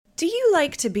Do you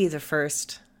like to be the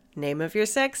first? Name of your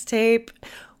sex tape.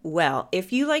 Well,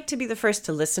 if you like to be the first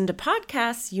to listen to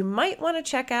podcasts, you might want to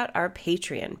check out our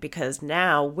Patreon, because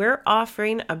now we're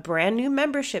offering a brand new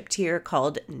membership tier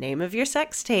called Name of Your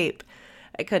Sex Tape.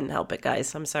 I couldn't help it,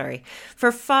 guys. I'm sorry.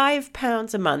 For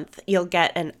 £5 a month, you'll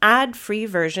get an ad-free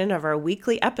version of our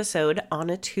weekly episode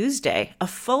on a Tuesday, a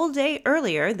full day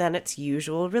earlier than its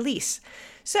usual release.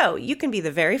 So you can be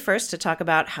the very first to talk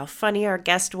about how funny our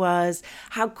guest was,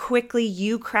 how quickly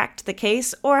you cracked the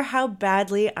case, or how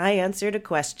badly I answered a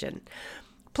question.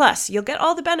 Plus, you'll get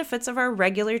all the benefits of our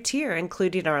regular tier,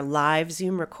 including our live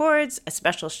Zoom records, a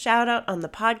special shout out on the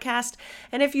podcast,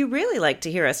 and if you really like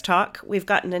to hear us talk, we've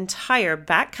got an entire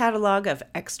back catalog of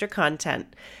extra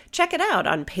content. Check it out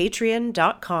on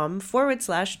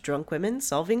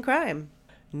patreon.com/drunkwomensolvingcrime.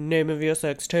 Name of your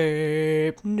sex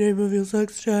tape. Name of your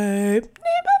sex tape. Name of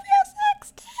your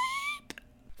sex tape.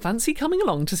 Fancy coming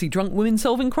along to see Drunk Women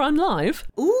Solving Crime live?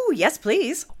 Ooh, yes,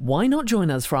 please. Why not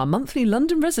join us for our monthly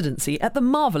London residency at the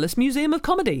Marvellous Museum of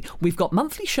Comedy? We've got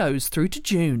monthly shows through to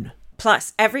June.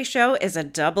 Plus, every show is a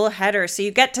double header, so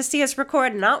you get to see us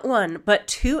record not one, but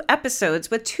 2 episodes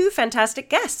with 2 fantastic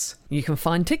guests. You can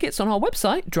find tickets on our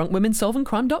website,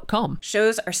 drunkwomensolvingcrime.com.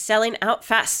 Shows are selling out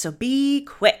fast, so be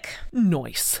quick.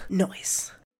 Nice.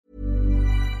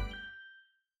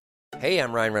 Hey,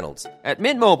 I'm Ryan Reynolds. At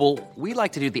Mint Mobile, we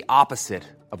like to do the opposite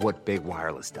of what Big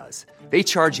Wireless does. They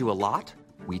charge you a lot,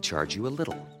 we charge you a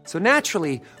little. So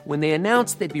naturally, when they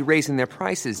announced they'd be raising their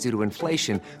prices due to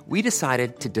inflation, we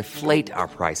decided to deflate our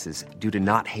prices due to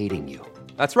not hating you.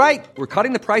 That's right. We're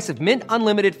cutting the price of Mint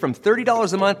Unlimited from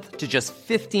 $30 a month to just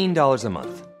 $15 a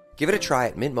month. Give it a try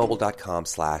at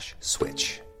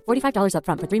mintmobile.com/switch. $45 up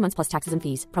front for 3 months plus taxes and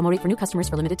fees. Promo rate for new customers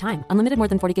for limited time. Unlimited more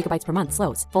than 40 gigabytes per month.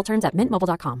 Slows full terms at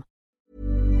mintmobile.com.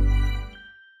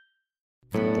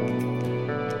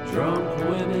 Drunk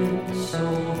women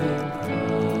solving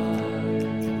crime.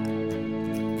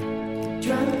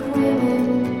 Drunk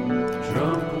women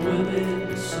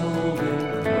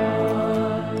solving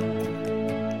crime.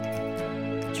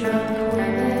 Drunk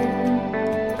women.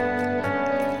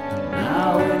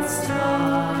 Now it's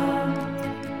time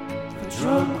for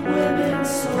drunk women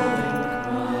solving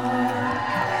crime.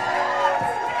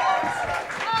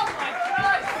 Oh my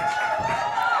God!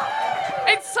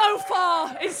 It's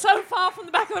so far from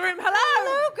the back of the room.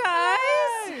 Hello,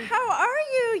 guys. How are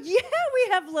you? Yeah, we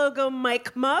have logo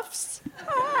mic muffs.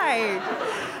 Hi.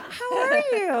 How are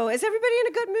you? Is everybody in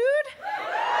a good mood?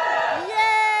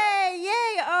 Yay,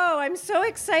 yay. Oh, I'm so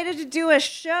excited to do a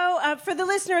show. For the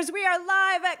listeners, we are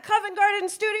live at Covent Garden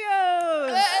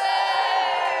Studios.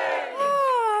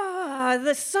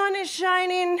 The sun is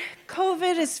shining.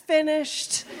 COVID is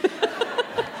finished.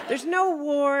 There's no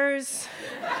wars.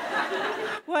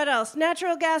 What else?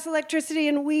 Natural gas, electricity,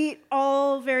 and wheat,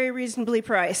 all very reasonably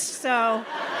priced. So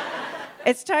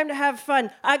it's time to have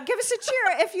fun. Give us a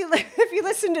cheer if you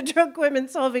listen to Drunk Women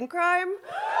Solving Crime.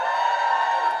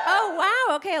 Oh,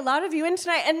 wow. Okay, a lot of you in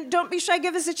tonight. And don't be shy.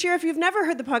 Give us a cheer if you've never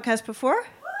heard the podcast before.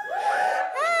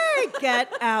 Hey,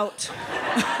 get out.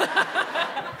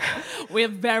 We're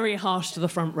very harsh to the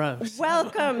front row.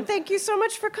 Welcome. Thank you so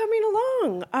much for coming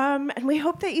along. And we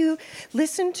hope that you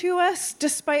listen to us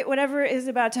despite whatever is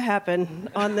about to happen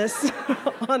on this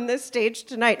on this stage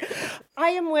tonight.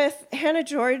 I am with Hannah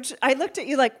George. I looked at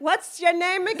you like, what's your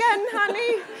name again,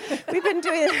 honey?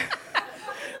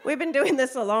 We've been doing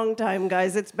this a long time,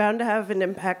 guys. It's bound to have an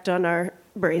impact on our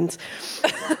brains.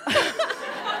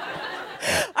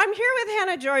 I'm here with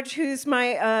Hannah George, who's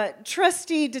my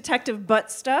trusty detective butt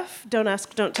stuff. Don't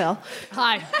ask, don't tell.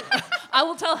 Hi. I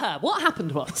will tell her. What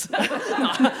happened was?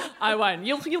 No, I won't.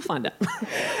 You'll find out.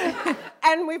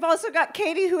 And we've also got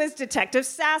Katie, who is Detective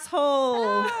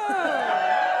Sasshole.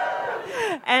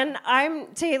 And I'm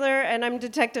Taylor, and I'm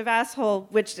Detective Asshole,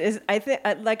 which is I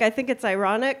think it's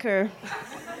ironic, or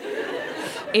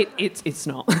it's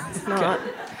not. It's not.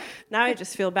 Now I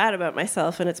just feel bad about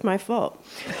myself, and it's my fault.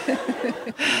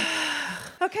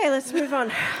 Okay, let's move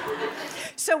on.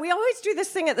 So we always do this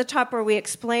thing at the top where we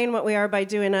explain what we are by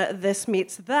doing a this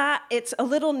meets that. It's a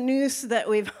little noose that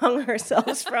we've hung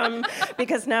ourselves from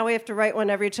because now we have to write one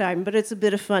every time, but it's a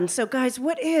bit of fun. So guys,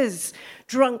 what is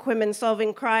Drunk Women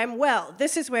Solving Crime? Well,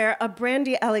 this is where a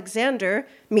Brandy Alexander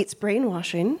meets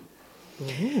brainwashing.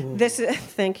 Ooh.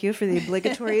 Thank you for the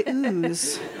obligatory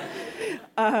ooze.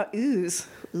 Ooze.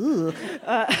 Ooh.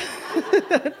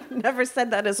 Never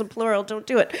said that as a plural. Don't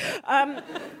do it.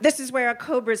 This is where a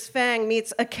cobra's fang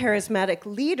meets a charismatic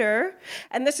leader.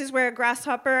 And this is where a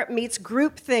grasshopper meets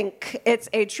groupthink. It's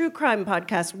a true crime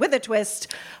podcast with a twist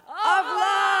of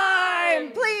lies.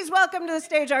 crime. Please welcome to the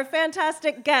stage our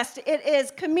fantastic guest. It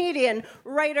is comedian,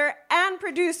 writer, and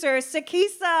producer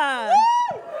Sakisa.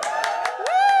 Woo!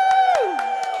 Woo!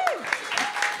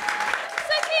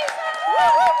 Sakisa! Woo,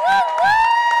 woo, woo, woo!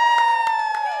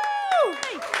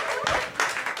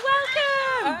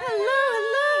 Welcome.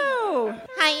 Hello.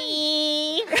 Hi.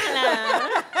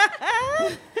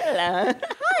 Hello.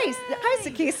 Hi,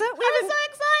 Sakisa. I'm so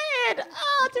excited.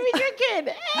 Oh, to be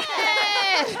drinking.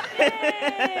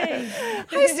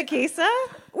 Hi, Sakisa.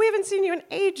 We haven't seen you in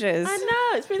ages. I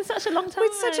know. It's been such a long time. We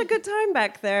had such a good time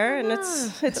back there, and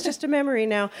it's just a memory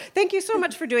now. Thank you so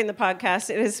much for doing the podcast.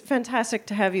 It is fantastic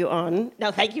to have you on. No,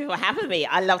 thank you for having me.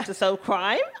 I love to solve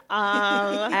crime.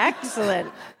 Excellent.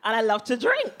 And I love to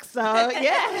drink. So,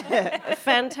 yeah.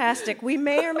 Fantastic. We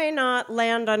may or may not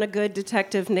land on a good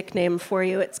detective nickname for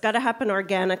you. It's got to happen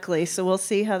organically, so we'll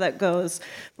see how that goes.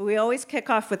 But we always kick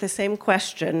off with the same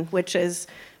question, which is,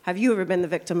 have you ever been the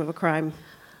victim of a crime?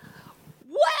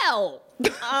 Well, I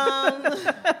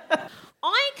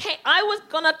was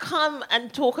going to come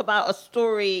and talk about a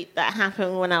story that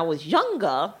happened when I was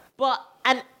younger, but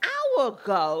an hour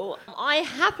ago, I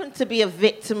happened to be a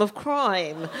victim of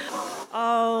crime.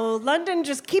 Oh, London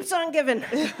just keeps on giving.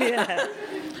 Yeah.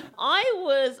 I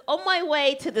was on my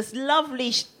way to this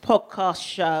lovely podcast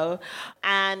show,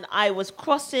 and I was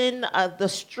crossing the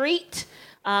street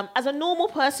as a normal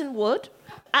person would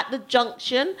at the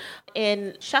junction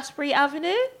in Shaftesbury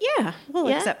Avenue. Yeah, we'll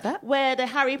accept that. Where the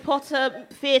Harry Potter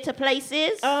theatre place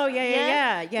is. Oh,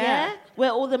 yeah.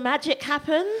 Where all the magic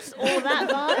happens, all that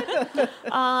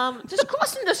vibe. Just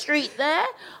crossing the street there,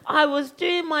 I was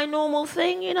doing my normal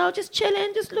thing, just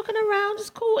chilling, just looking around. It's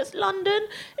cool, it's London,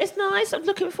 it's nice. I'm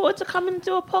looking forward to coming and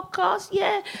do a podcast.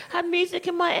 Yeah, had music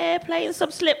in my ear, playing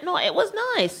some Slipknot. It was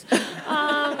nice.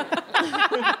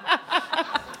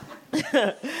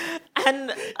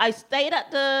 And I stayed at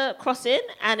the crossing,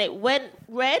 and it went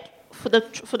red for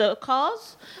the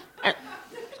cars,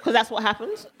 because that's what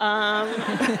happens.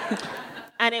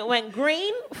 And it went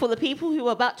green for the people who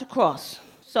were about to cross.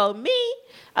 So me,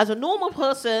 as a normal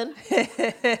person,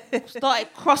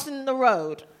 started crossing the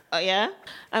road. Yeah,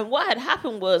 and what had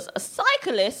happened was a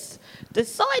cyclist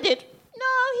decided. No,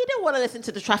 he didn't want to listen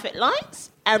to the traffic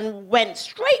lights and went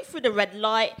straight through the red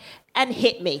light and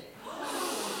hit me.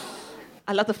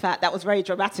 I love the fact that was very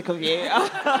dramatic of you. Hit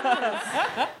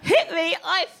me,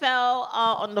 I fell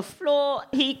on the floor.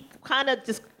 He kind of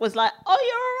just was like, oh,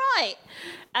 you're all right.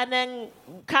 And then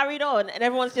carried on, and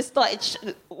everyone's just started...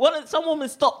 some woman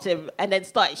stopped him and then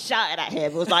started shouting at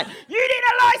him. It was like, you need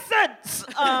a license!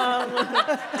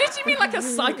 Did you mean like a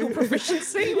cycle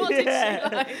proficiency? What did she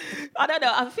like? I don't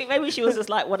know. I think maybe she was just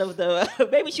like one of the...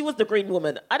 maybe she was the green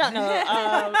woman. I don't know.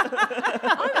 I'm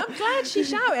glad she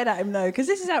shouted at him, though, because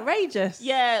this is outrageous.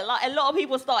 Yeah, like a lot of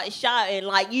people started shouting,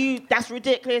 like, that's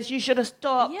ridiculous, you should have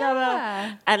stopped.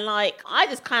 Yeah. And like, I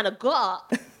just kind of got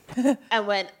up and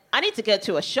went, I need to go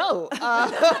to a show.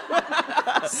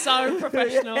 So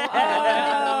professional. I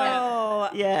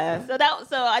love it. Yeah. So that was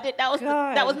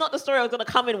not the story I was going to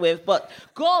come in with, but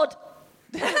God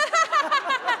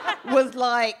was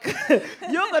like,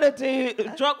 you're going to do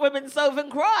drunk women solving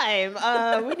crime.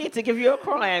 We need to give you a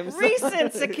crime.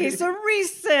 Recent, Sakisa,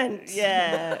 recent.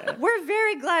 Yeah. We're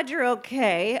very glad you're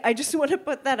okay. I just want to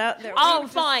put that out there. Oh,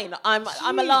 fine. I'm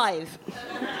alive.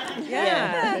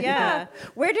 Yeah.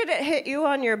 Where did it hit you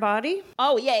on your body?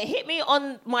 Oh, yeah, it hit me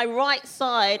on my right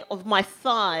side of my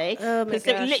thigh. Oh, my Because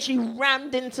it gosh. literally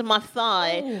rammed into my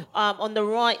thigh on the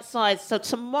right side. So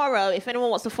tomorrow, if anyone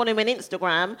wants to follow me on Instagram,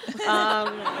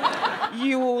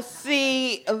 you will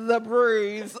see the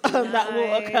bruise that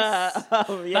will occur.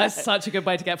 Yeah. That's such a good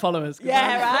way to get followers.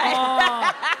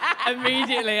 Right.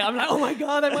 Immediately, I'm like, oh my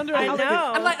God, I wonder how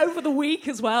know. And like over the week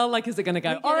as well, like, is it going to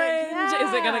go orange?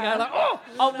 Is it going to go like,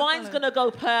 Oh, mine's going to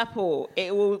go purple.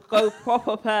 It will go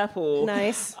proper purple.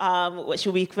 Nice. Which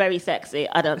will be very sexy.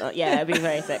 I don't know. Yeah, it'll be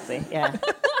very sexy. Yeah.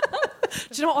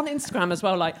 Do you know what, on Instagram as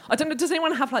well? Like, I don't know. Does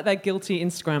anyone have like their guilty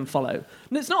Instagram follow?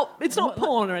 And it's not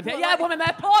porn or anything. Yeah, women,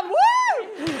 they're porn. Woo!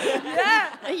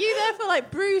 Yeah. Are you there for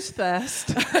like bruise thirst?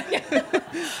 Do you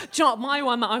know what, my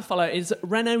one that I follow is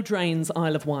Renault Drains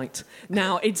Isle of Wight.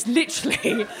 Now, it's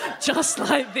literally just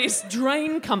like this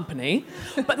drain company,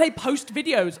 but they post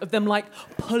videos of them like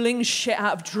pulling shit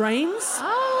out of drains.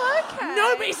 Oh, okay.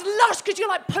 No, but it's lush because you're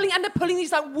like they're pulling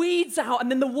these like weeds out,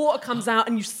 and then the water comes out,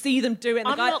 and you see them do it. And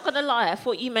I'm not going to lie. I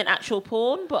thought you meant actual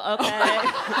porn, but okay.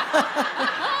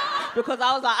 Because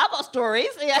I was like, I've got stories.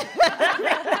 Yeah.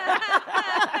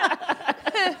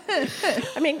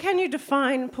 I mean, can you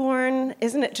define porn?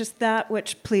 Isn't it just that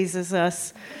which pleases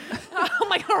us? Oh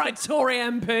my God, all right, Tory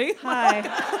MP. Hi.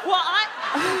 Well,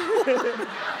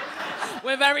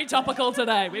 We're very topical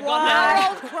today. We've got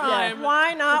Harold crime.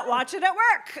 Why not watch it at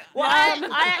work? Well,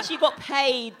 I actually got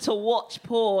paid to watch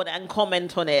porn and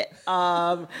comment on it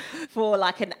for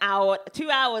like an hour, 2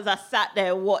 hours. I sat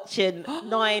there watching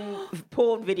 9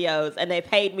 porn videos, and they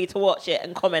paid me to watch it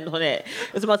and comment on it.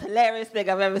 It was the most hilarious thing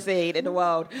I've ever seen in the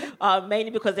world.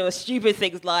 Mainly because there were stupid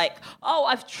things like, "Oh,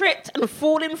 I've tripped and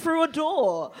fallen through a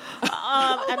door,"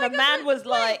 and the man was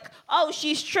like, "Oh,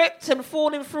 she's tripped and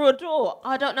fallen through a door.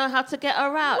 I don't know how to get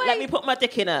her out. Let me put my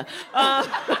dick in her."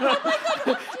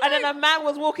 And then a man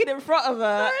was walking in front of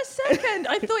her. For a second,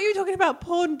 I thought you were talking about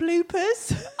porn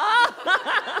bloopers.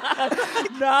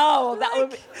 No, that would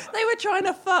be... They were trying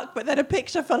to fuck, but then a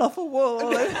picture fell off a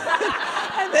wall,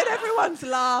 and then everyone's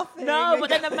laughing. No, but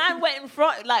then the man went in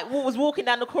front, like, was walking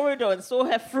down the corridor and saw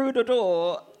her through the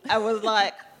door and was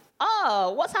like,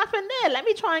 "Oh, what's happened there? Let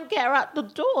me try and get her out the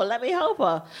door. Let me help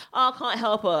her. Oh, I can't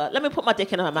help her. Let me put my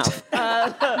dick in her mouth."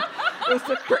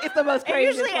 It's the most It crazy.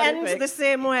 usually ends the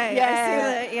same way. Yeah. I see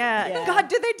that. Yeah. Yeah. God,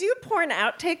 do they do porn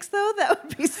outtakes though? That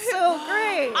would be so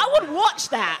great. I would watch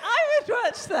that. I would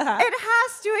watch that. It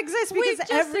has to exist We've because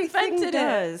just everything invented it.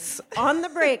 does. On the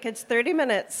break, it's 30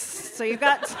 minutes, so you've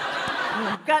got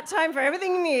time for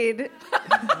everything you need.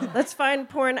 Let's find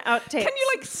porn outtakes. Can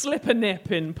you like slip a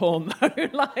nip in porn though?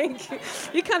 Like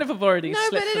you kind of have already No,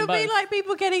 slipped but it'll them be both. like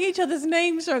people getting each other's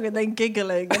names wrong and then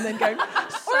giggling and then going,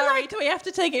 "Sorry, do we have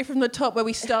to take it from the top where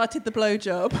we started the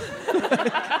blowjob?"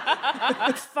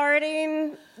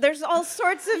 farting? There's all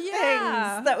sorts of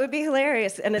Yeah. things that would be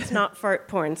hilarious, and it's not fart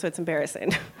porn, so it's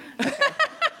embarrassing.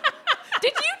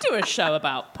 Did you do a show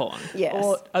about porn? Yes.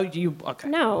 Or, you okay?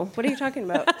 No, what are you talking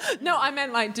about? No, I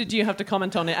meant like, did you have to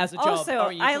comment on it as a job? Also, or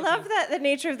are you I talking- love that the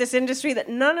nature of this industry that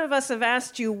none of us have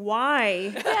asked you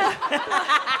why.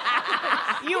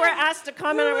 You were asked to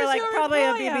comment, and Who we're was like, your probably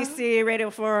a employer? BBC, Radio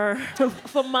 4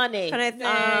 For money. kind of thing.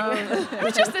 It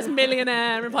was just this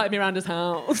millionaire invited me around his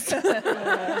house.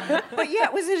 But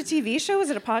yeah, was it a TV show? Was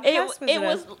it a podcast?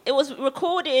 It was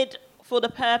recorded for the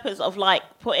purpose of like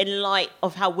putting light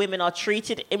of how women are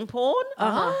treated in porn.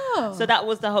 Oh. So that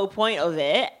was the whole point of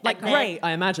it. Like And then- great,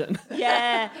 I imagine.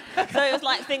 Yeah. So it was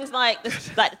like things like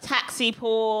the taxi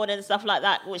porn and stuff like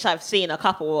that, which I've seen a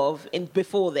couple of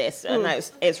before this, and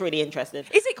it's really interesting.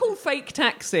 Is it called Fake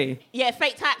Taxi? Yeah,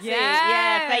 fake taxi.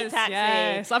 Yeah, fake taxi.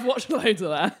 Yes, I've watched loads of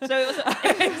that. So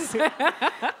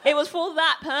it was for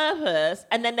that purpose,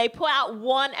 and then they put out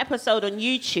one episode on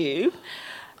YouTube,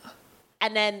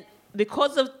 and then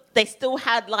because of they still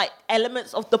had like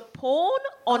elements of the porn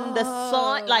on the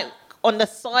side, like on the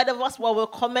side of us while we're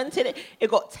commenting, it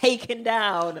got taken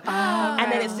down,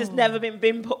 and then it's just never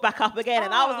been put back up again.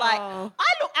 And I was like, I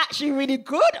look actually really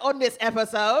good on this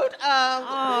episode.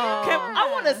 I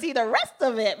want to see the rest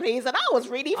of it, please. And I was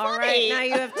really funny. All right, now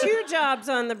you have 2 jobs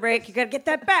on the break. You got to get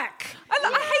that back. And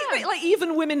I hate that like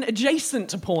even women adjacent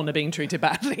to porn are being treated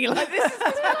badly. Like this is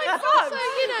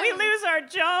We lose our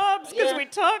jobs because we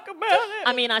talk about it.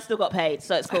 I mean, I still got paid,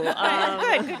 so it's cool.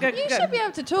 Good. You should be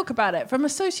able to talk about it from a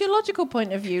sociological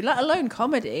point of view, let alone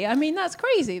comedy. I mean, that's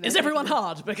crazy. Is everyone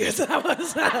hard? Because that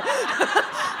was...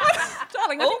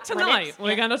 Darling, I think tonight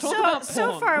we're going to talk about porn.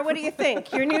 So far, what do you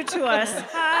think? You're new to us.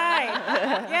 Hi.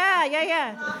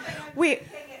 Yeah.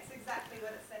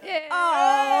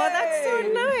 Oh, that's so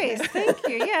nice. Thank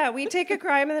you. Yeah, we take a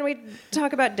crime and then we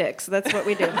talk about dicks. That's what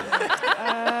we do.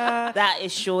 That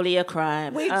is surely a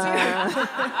crime. We do.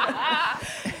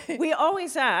 We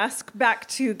always ask, back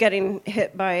to getting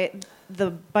hit by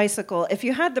the bicycle, if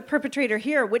you had the perpetrator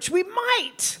here, which we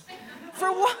might,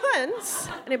 for once.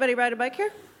 Anybody ride a bike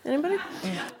here? Anybody?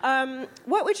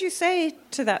 What would you say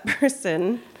to that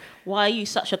person? Why are you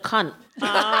such a cunt?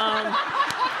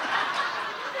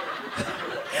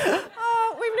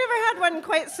 Oh, we've never had one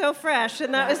quite so fresh,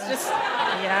 and that was just...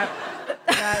 Yeah,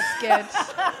 that's good.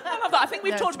 I love that. I think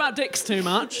we've talked about dicks too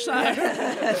much. So.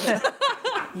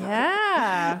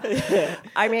 Yeah.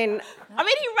 I mean, he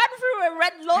ran through a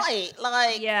red light.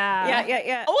 Like,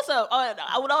 yeah. Also,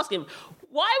 I would ask him,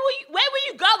 where were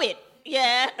you going?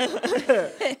 Yeah.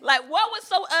 Like, what was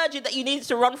so urgent that you needed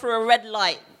to run through a red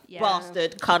light,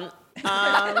 bastard, cunt?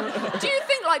 Do you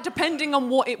think, like, depending on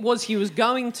what it was he was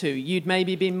going to, you'd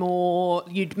maybe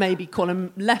call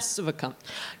him less of a cunt?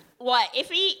 Why, if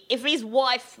his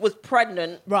wife was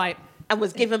pregnant, Right. and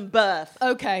was given birth,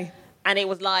 Okay. and it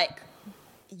was like,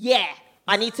 yeah,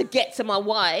 I need to get to my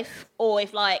wife, or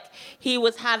if like he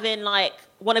was having like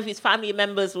one of his family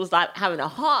members was like having a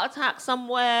heart attack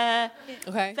somewhere,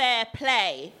 Okay. fair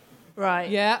play. Right.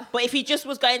 Yeah. But if he just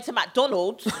was going to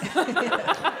McDonald's,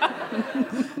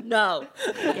 no.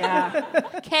 Yeah.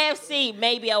 KFC,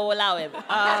 maybe I will allow him.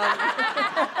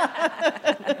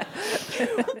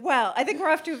 Well, I think we're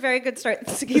off to a very good start.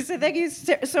 So thank you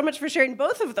so much for sharing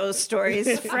both of those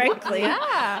stories, frankly.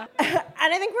 Yeah.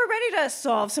 And I think we're ready to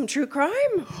solve some true crime,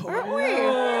 aren't we?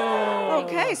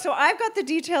 Okay, so I've got the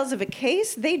details of a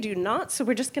case. They do not, so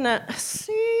we're just going to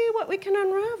see what we can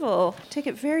unravel. Take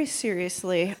it very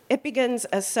seriously. It begins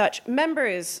as such.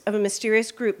 Members of a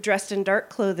mysterious group dressed in dark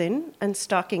clothing and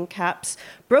stocking caps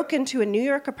broke into a New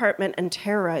York apartment and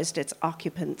terrorized its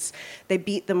occupants. They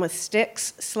beat them with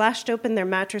sticks, slashed open their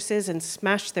mattresses, and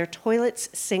smashed their toilets,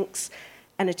 sinks,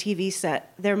 and a TV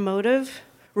set. Their motive?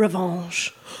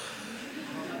 Revenge.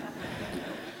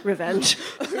 Revenge.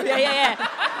 Yeah.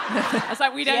 I was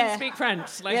like, we don't speak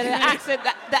French. Like, Yeah,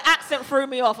 the accent threw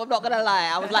me off. I'm not gonna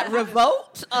lie. I was like,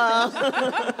 revolt.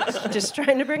 Just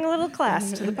trying to bring a little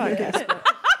class to the podcast.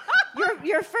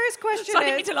 Your first question So I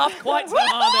didn't is... mean to laugh quite so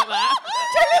hard at that.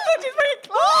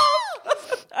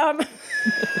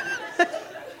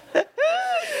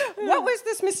 What was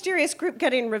this mysterious group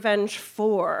getting revenge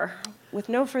for? With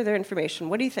no further information,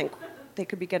 what do you think they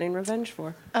could be getting revenge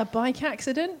for? A bike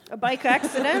accident? A bike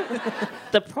accident?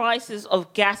 The prices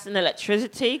of gas and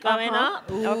electricity going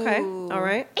up. Okay, all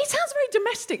right. It sounds very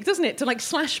domestic, doesn't it? To like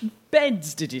slash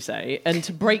beds, did you say? And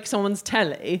to break someone's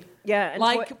telly? Yeah, and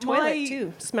Like toilet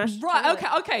too. Smash the Right,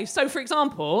 toilet. okay. So, for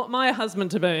example, my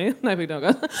husband-to-be, no big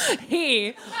dog,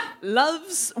 he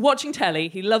loves watching telly,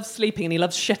 he loves sleeping, and he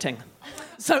loves shitting.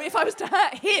 So if I was to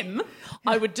hurt him,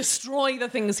 I would destroy the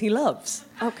things he loves.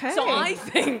 Okay. So I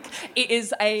think it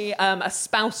is a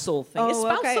spousal thing. Is Oh,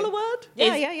 spousal okay. a word?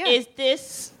 Yeah. Is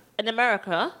this in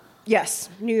America? Yes,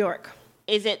 New York.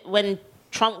 Is it when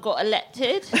Trump got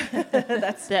elected?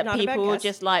 That's That not a bad people were guess.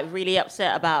 just like really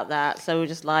upset about that. So we're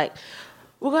just like,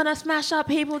 we're gonna smash up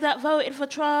people that voted for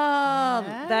Trump.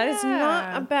 That is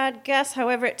not a bad guess.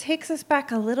 However, it takes us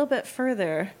back a little bit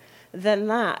further than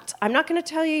that. I'm not going to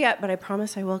tell you yet, but I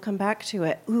promise I will come back to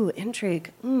it. Ooh,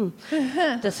 intrigue. The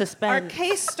Our suspense.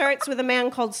 case starts with a man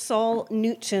called Saul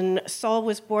Newton. Saul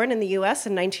was born in the U.S.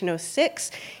 in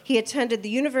 1906. He attended the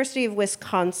University of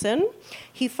Wisconsin.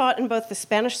 He fought in both the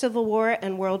Spanish Civil War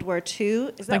and World War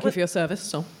II. Thank you for your service,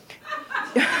 Sol.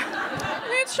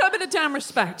 Let's show a bit of damn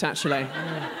respect, actually.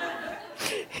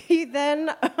 He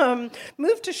then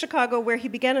moved to Chicago, where he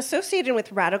began associating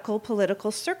with radical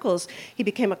political circles. He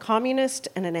became a communist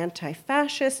and an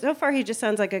anti-fascist. So far, he just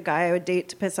sounds like a guy I would date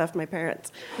to piss off my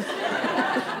parents.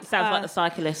 Sounds like the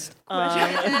cyclist.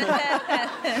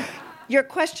 Your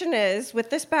question is, with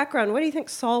this background, what do you think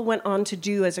Saul went on to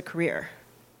do as a career?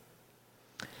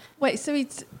 Wait, so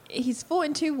he's fought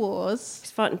in 2 wars. He's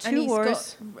fought in and 2 he's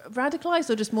wars. got radicalized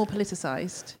or just more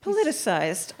politicized?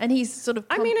 Politicized. And he's sort of...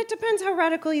 I mean, it depends how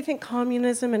radical you think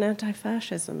communism and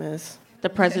anti-fascism is. The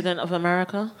president of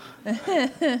America.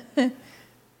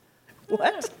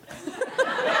 What?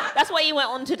 That's what he went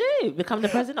on to do, become the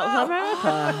president of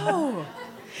America.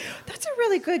 That's a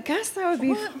really good guess. That would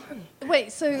be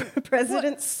Wait, so...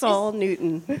 President Saul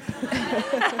Newton.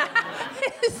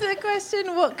 Is the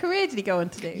question, what career did he go on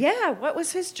to do? Yeah, what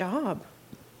was his job?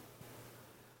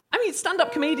 I mean,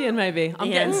 stand-up comedian, maybe. I'm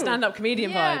getting stand-up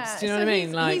comedian vibes. Do you know what I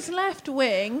mean? He's left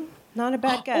wing. Not a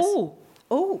bad guess.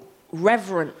 Oh.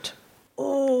 Reverend.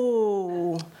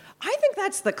 Oh. I think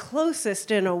that's the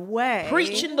closest in a way.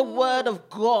 Preaching the word of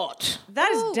God.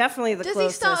 That is definitely the Does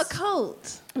closest. he start a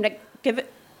cult? I'm going to give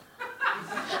it...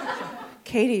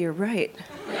 Katie, you're right.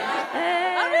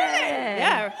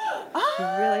 Yeah. You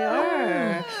really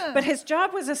are. But his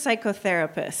job was a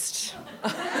psychotherapist.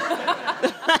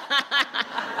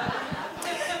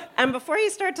 And before you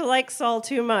start to like Saul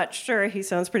too much, sure, he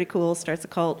sounds pretty cool, starts a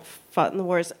cult, fought in the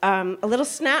wars. A little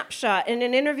snapshot. In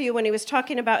an interview when he was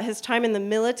talking about his time in the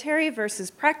military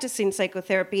versus practicing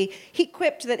psychotherapy, he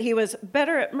quipped that he was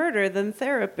better at murder than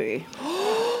therapy.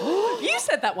 You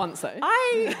said that once, though.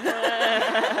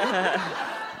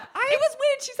 It It was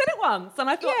weird. She said it once, and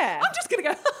I thought, Yeah. I'm just going to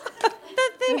go. the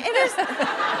thing, it is...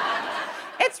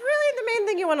 It's really the main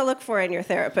thing you want to look for in your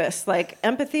therapist. Like,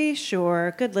 empathy,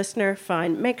 sure. Good listener,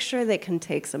 fine. Make sure they can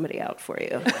take somebody out for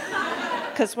you.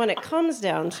 Because when it comes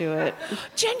down to it...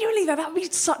 Genuinely, though, that would be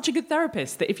such a good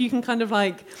therapist that if you can kind of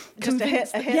like... Just a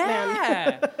hit man.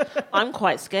 Yeah. I'm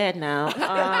quite scared now.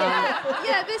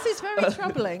 Yeah, this is very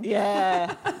troubling.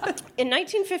 Yeah. In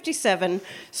 1957,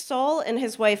 Saul and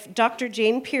his wife, Dr.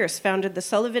 Jane Pierce, founded the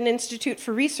Sullivan Institute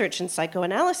for Research in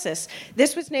Psychoanalysis.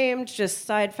 This was named, just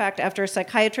side fact, after a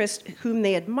psychiatrist whom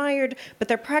they admired, but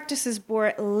their practices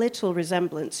bore little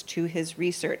resemblance to his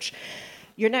research.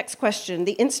 Your next question.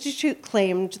 The Institute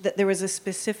claimed that there was a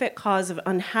specific cause of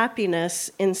unhappiness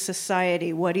in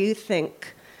society. What do you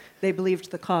think they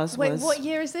believed the cause Wait, was? what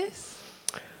year is this?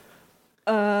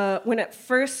 When it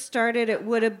first started, it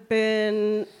would have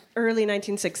been early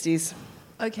 1960s,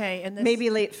 Okay, and maybe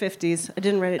late 50s. I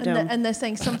didn't write it down. and they're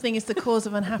saying something is the cause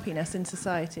of unhappiness in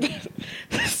society.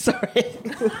 Sorry.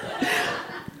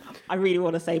 I really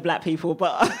want to say black people,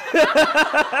 but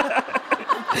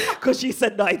because you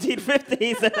said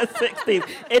 1950s and 60s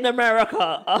in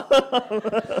America.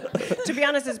 To be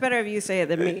honest, it's better if you say it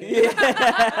than me.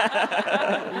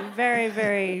 Very,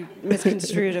 very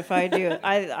misconstrued if I do.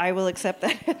 I will accept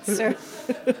that answer.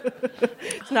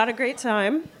 It's not a great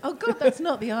time. Oh, God, that's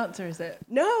not the answer, is it?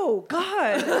 No,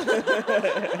 God.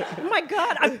 Oh, my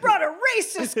God, I brought a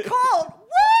racist cult.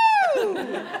 Woo!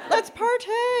 Let's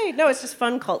partay. No, it's just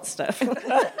fun cult stuff.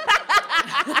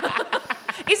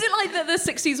 Is it like that the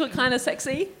 60s were kind of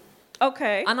sexy?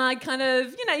 Okay. And I kind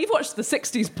of, you've watched the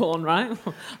 60s porn, right?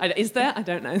 Is there? I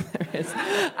don't know. There is.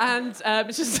 And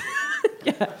it's just,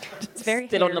 yeah. It's very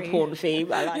Still on the hairy. porn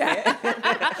theme. I like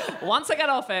it. Once I get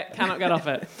off it, cannot get off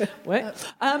it. Wait.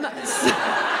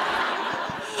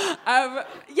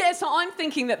 So I'm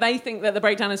thinking that they think that the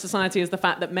breakdown in society is the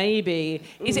fact that maybe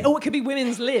it could be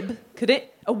women's lib. Could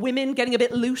it? A women getting a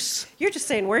bit loose? You're just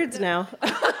saying words now.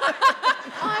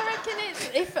 I reckon it's...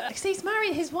 Cause he's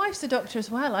married, his wife's a doctor as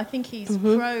well. I think he's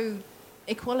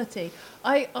pro-equality.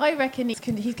 I reckon he's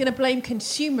going to blame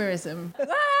consumerism. There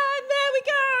we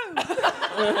go!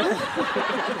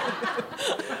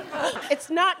 It's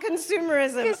not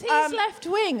consumerism. Because he's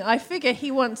left-wing. I figure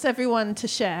he wants everyone to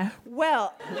share.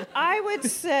 Well, I would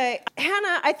say,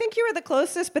 Hannah, I think you were the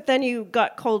closest, but then you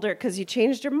got colder because you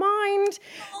changed your mind.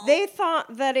 They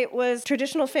thought that it was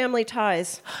traditional family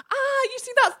ties. You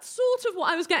see, that's sort of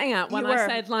what I was getting at when You I were.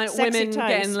 said, like, Sexy women ties.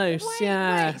 getting loose. Wait,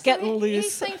 yeah. so Getting He's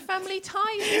loose. saying family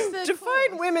ties is the Define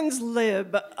cause. women's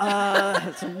lib.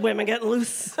 It's women getting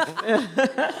loose. What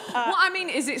I mean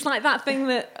is it's like that thing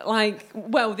that, like,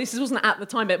 well, this wasn't at the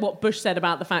time, but what Bush said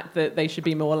about the fact that they should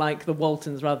be more like the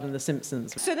Waltons rather than the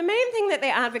Simpsons. So the main thing that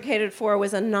they advocated for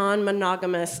was a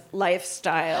non-monogamous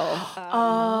lifestyle,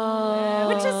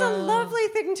 which is a lovely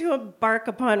thing to embark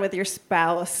upon with your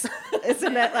spouse,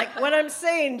 isn't it? Like, what I'm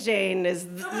saying, Jane, is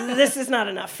this is not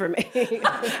enough for me.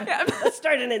 Let's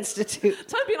start an institute.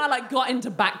 Toby and I, like, got into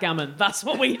backgammon. That's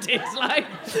what we did. Like,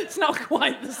 it's not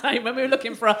quite the same. When we were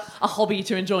looking for a hobby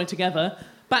to enjoy together,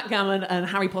 backgammon and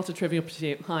Harry Potter Trivial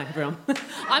Pursuit. Hi, everyone.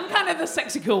 I'm kind of the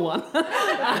sexy cool one.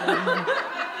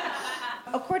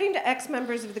 According to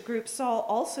ex-members of the group, Saul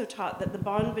also taught that the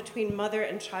bond between mother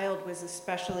and child was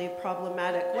especially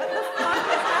problematic. What the fuck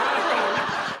is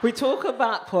happening? We talk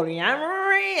about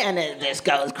polyamory and this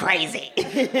goes crazy.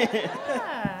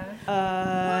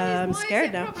 I'm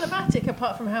scared now. Why is it problematic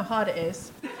apart from how hard it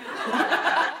is?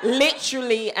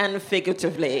 Literally and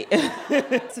figuratively.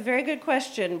 It's a very good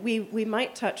question. We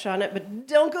might touch on it, but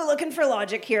don't go looking for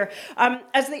logic here.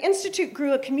 As the Institute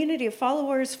grew, a community of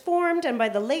followers formed, and by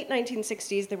the late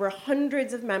 1960s, there were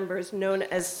hundreds of members known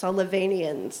as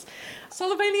Sullivanians.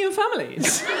 Sullivanian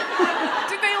families.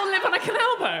 Did they all live on a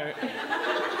canal boat?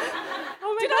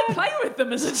 Oh my Did God. I play with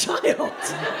them as a child?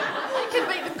 I could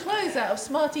make them clothes out of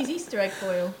Smarties Easter egg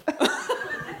foil.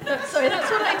 That's what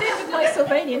I did with my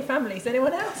Sylvanian families.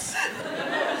 Anyone else?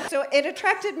 So it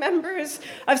attracted members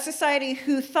of society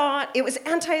who thought it was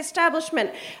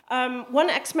anti-establishment. One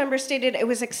ex-member stated it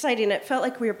was exciting. It felt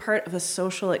like we were part of a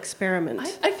social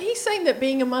experiment. If he's saying that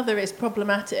being a mother is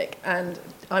problematic, and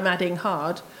I'm adding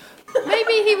hard,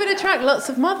 maybe he would attract lots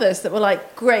of mothers that were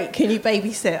like, great, can you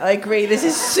babysit? I agree, this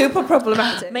is super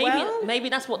problematic. Maybe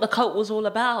that's what the cult was all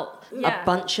about. Yeah. A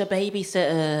bunch of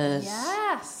babysitters.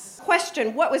 Yes.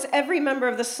 Question, what was every member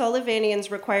of the Sullivanians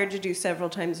required to do several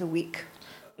times a week?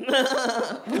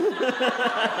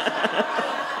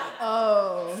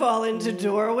 Fall into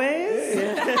doorways?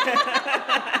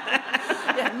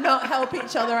 Yeah, not help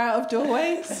each other out of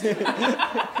doorways.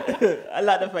 I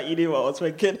like the fact you knew what I was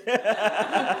thinking.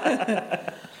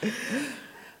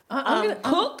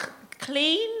 Cook,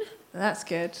 clean, That's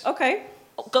good. Okay.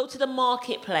 go to the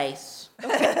marketplace.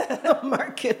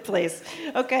 Marketplace.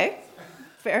 Okay.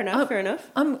 Fair enough, fair enough.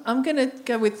 I'm gonna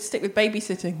stick with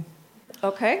babysitting.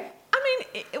 Okay. I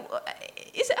mean,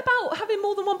 is it about having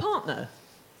more than one partner?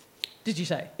 Did you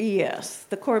say? Yes.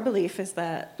 The core belief is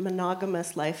that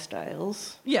monogamous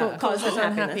lifestyles Yeah. causes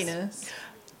unhappiness. unhappiness.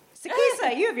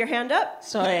 Sakisa, you have your hand up,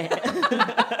 Sorry.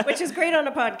 which is great on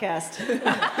a podcast.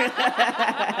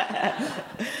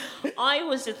 I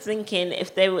was just thinking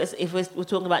if we're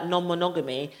talking about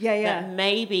non-monogamy, Yeah. that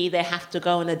maybe they have to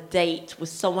go on a date with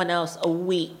someone else a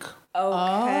week.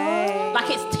 Okay. Like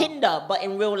it's Tinder, but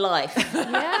in real life.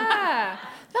 Yeah.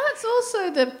 That's also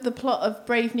the plot of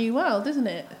Brave New World, isn't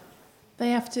it? They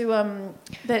have to,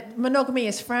 that monogamy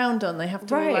is frowned on. They have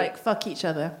to all, Right. like, fuck each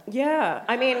other. Yeah,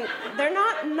 I mean, they're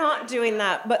not doing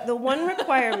that, but the one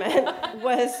requirement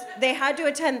was they had to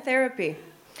attend therapy.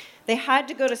 They had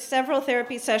to go to several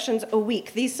therapy sessions a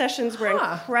week. These sessions were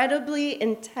incredibly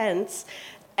intense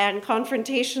and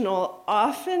confrontational,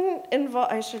 often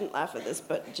I shouldn't laugh at this,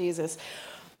 but Jesus.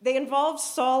 They involved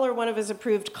Saul or one of his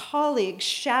approved colleagues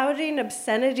shouting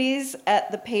obscenities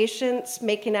at the patients,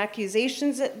 making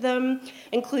accusations at them,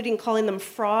 including calling them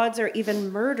frauds or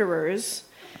even murderers,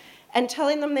 and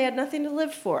telling them they had nothing to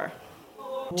live for,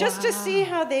 just to see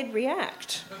how they'd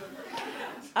react.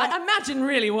 I imagine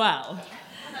really well.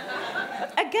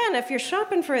 Again, if you're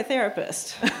shopping for a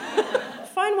therapist,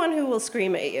 find one who will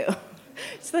scream at you.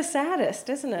 It's the saddest,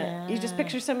 isn't it? Yeah. You just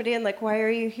picture somebody and like, why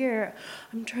are you here?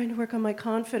 I'm trying to work on my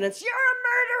confidence. You're a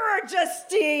murderer,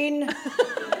 Justine!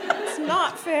 It's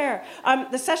not fair.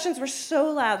 The sessions were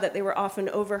so loud that they were often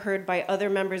overheard by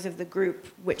other members of the group,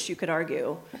 which you could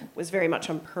argue was very much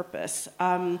on purpose.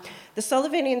 The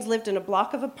Sullivanians lived in a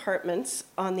block of apartments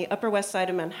on the Upper West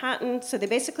Side of Manhattan, so they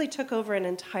basically took over an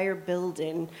entire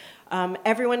building.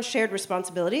 Everyone shared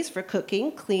responsibilities for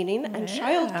cooking, cleaning, and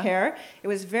childcare. It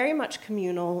was very much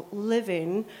communal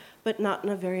living, but not in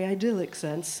a very idyllic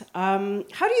sense. How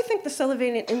do you think the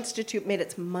Sullivanian Institute made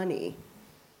its money?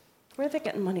 Where are they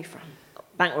getting money from?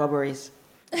 Bank robberies.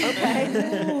 Okay.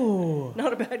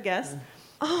 Not a bad guess.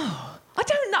 Oh, I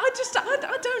don't know. I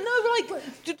don't know. Like,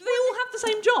 do they all have the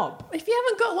same job? If you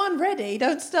haven't got one ready,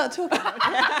 don't start talking about it.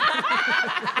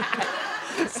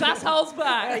 Sasshole's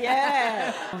back.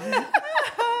 Yeah.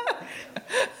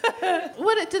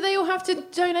 What, do they all have to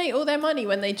donate all their money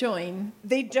when they join?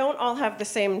 They don't all have the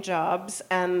same jobs,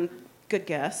 and good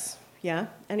guess. Yeah.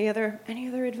 Any other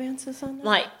advances on that?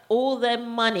 Like, all their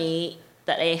money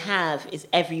that they have is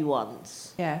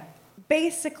everyone's. Yeah.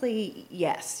 Basically,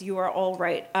 yes, you are all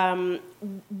right.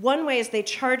 One way is they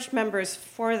charge members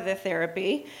for the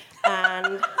therapy,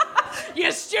 and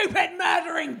You stupid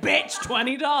murdering bitch!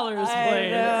 $20, please. I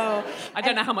know. I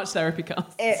don't know how much therapy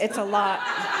costs. It's a lot.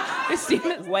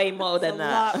 It's way more than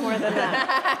that. A lot more than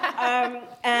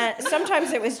that. And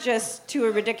sometimes it was just to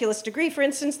a ridiculous degree. For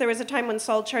instance, there was a time when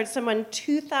Saul charged someone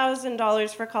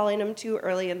 $2,000 for calling him too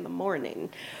early in the morning.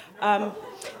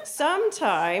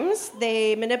 Sometimes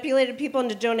they manipulated people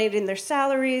into donating their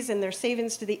salaries and their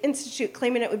savings to the Institute,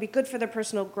 claiming it would be good for their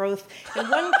personal growth. In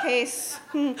one case,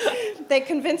 they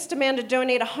convinced a man to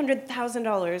donate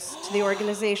 $100,000 to the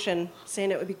organization,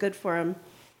 saying it would be good for him.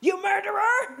 You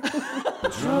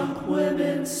murderer! Drunk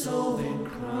women solving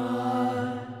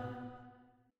crime.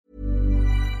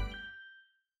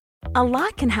 A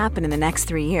lot can happen in the next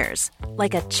 3 years.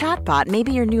 Like a chatbot may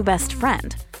be your new best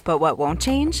friend. But what won't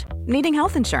change? Needing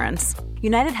health insurance.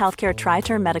 United Healthcare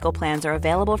Tri-Term Medical Plans are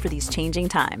available for these changing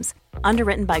times.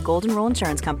 Underwritten by Golden Rule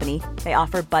Insurance Company, they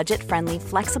offer budget-friendly,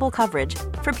 flexible coverage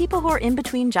for people who are in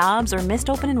between jobs or missed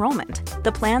open enrollment.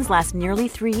 The plans last nearly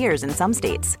 3 years in some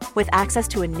states, with access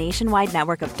to a nationwide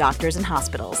network of doctors and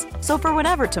hospitals. So for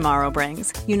whatever tomorrow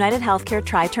brings, United Healthcare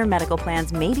Tri-Term Medical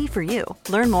Plans may be for you.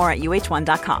 Learn more at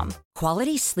uh1.com.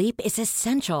 Quality sleep is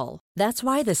essential. That's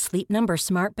why the Sleep Number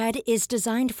Smart Bed is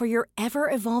designed for your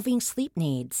ever-evolving sleep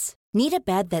needs. Need a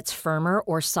bed that's firmer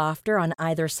or softer on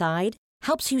either side?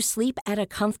 Helps you sleep at a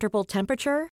comfortable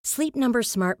temperature? Sleep Number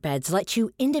Smart Beds let you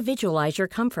individualize your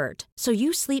comfort, so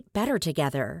you sleep better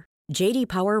together. J.D.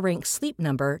 Power ranks Sleep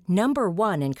Number number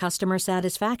 1 in customer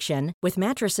satisfaction with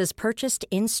mattresses purchased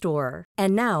in-store.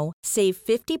 And now, save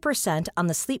 50% on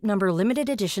the Sleep Number Limited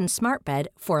Edition Smart Bed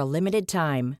for a limited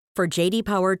time. For J.D.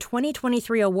 Power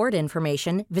 2023 award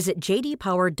information, visit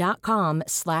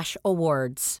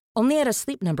jdpower.com/awards. Only at a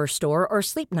Sleep Number store or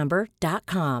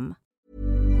sleepnumber.com.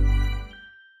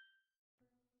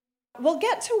 We'll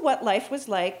get to what life was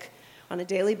like on a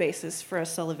daily basis for a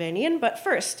Sullivanian, but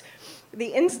first, the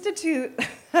Institute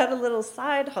had a little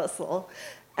side hustle,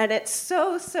 and it's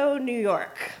so New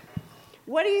York.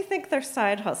 What do you think their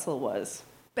side hustle was?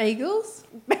 Bagels?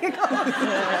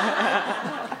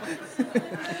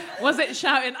 Was it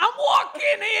shouting, I'm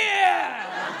walking here?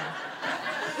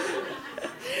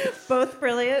 Both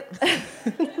brilliant.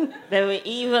 They were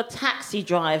either taxi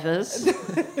drivers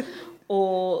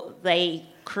or they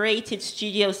created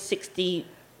Studio 69.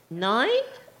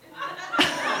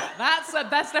 That's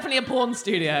definitely a porn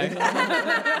studio.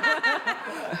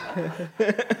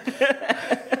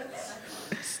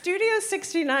 Studio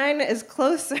 69 is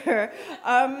closer.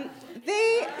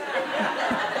 They,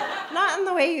 not in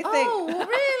the way you think. Oh,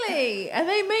 really? Are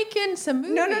they making some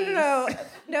movies? No,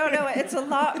 it's a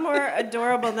lot more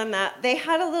adorable than that. They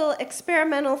had a little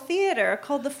experimental theater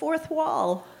called The Fourth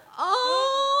Wall.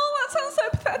 Oh, that sounds so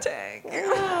pathetic.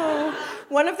 Oh.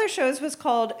 One of their shows was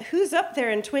called Who's Up There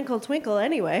in Twinkle Twinkle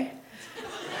Anyway?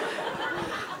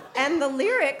 And the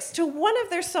lyrics to one of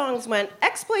their songs went,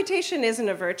 exploitation isn't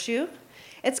a virtue.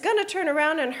 It's gonna turn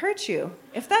around and hurt you.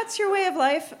 If that's your way of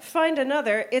life, find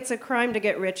another. It's a crime to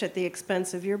get rich at the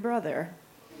expense of your brother.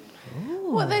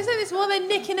 Ooh. What, they say this while they're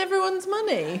nicking everyone's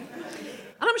money? And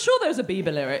I'm sure those are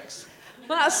Bieber lyrics.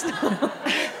 That's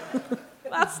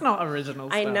not original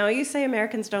stuff. I know you say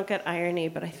Americans don't get irony,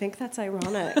 but I think that's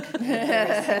ironic.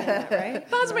 That, right?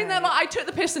 That's, I mean, like, I took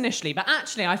the piss initially, but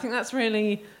actually I think that's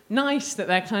really nice that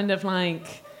they're kind of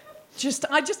like...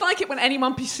 I just like it when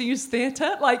anyone pursues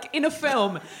theatre. Like, in a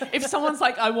film, if someone's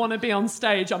like, I want to be on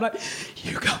stage, I'm like,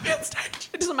 you can't be on stage.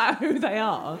 It doesn't matter who they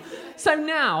are. So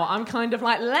now I'm kind of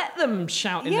like, let them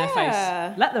shout in their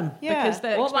face. Let them, because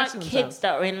they're What about expressing kids themselves.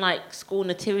 that are in, like, school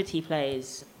nativity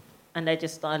plays and they're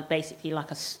just basically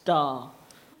like a star?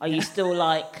 Are you still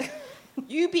like,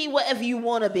 you be whatever you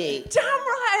want to be? Damn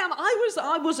right I am.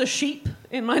 I was a sheep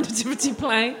in my nativity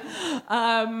play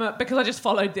because I just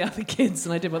followed the other kids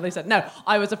and I did what they said. No,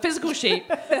 I was a physical sheep,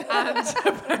 and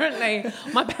apparently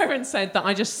my parents said that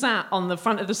I just sat on the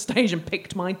front of the stage and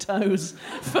picked my toes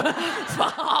for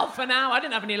half an hour. I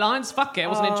didn't have any lines. Fuck it. I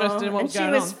wasn't interested in what was going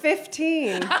on. And she was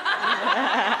 15.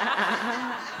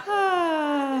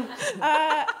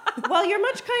 Well, you're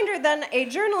much kinder than a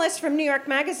journalist from New York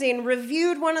Magazine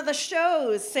reviewed one of the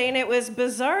shows, saying it was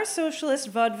bizarre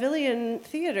socialist vaudevillian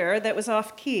theater that was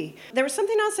off-key. There was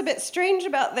something else a bit strange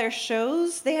about their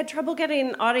shows. They had trouble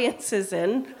getting audiences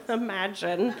in,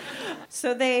 imagine.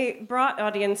 So they brought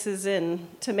audiences in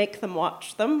to make them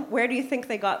watch them. Where do you think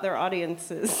they got their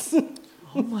audiences?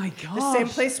 Oh my gosh. The same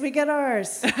place we get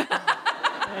ours.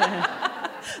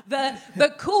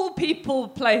 The cool people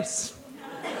place.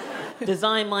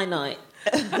 Design my night.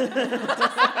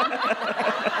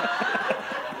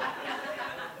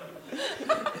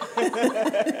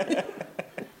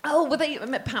 Oh, were they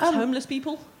perhaps homeless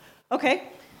people? Okay.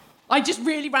 I just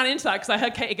really ran into that because I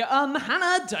heard Katie go,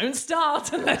 Hannah, don't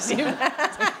start unless you... Sometimes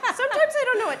I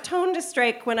don't know what tone to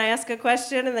strike when I ask a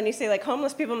question, and then you say, like,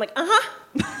 homeless people. I'm like,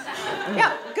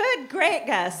 yeah, good, great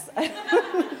guess.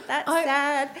 That's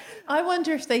sad. I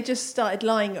wonder if they just started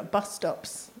lying at bus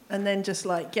stops and then just,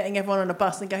 like, getting everyone on a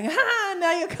bus and going,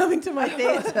 now you're coming to my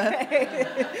theatre.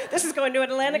 Okay. This is going to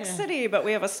Atlantic City, but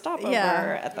we have a stopover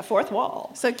at the fourth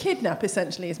wall. So kidnap,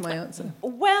 essentially, is my answer.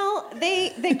 Well,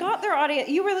 they got their audience.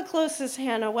 You were the closest,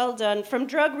 Hannah. Well done. From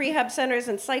drug rehab centers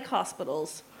and psych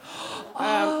hospitals.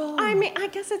 I mean, I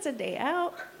guess it's a day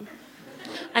out.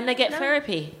 And they get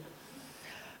therapy.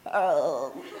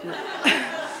 I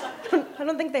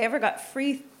don't think they ever got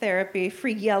free therapy,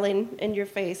 free yelling in your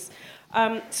face.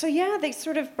 So yeah, they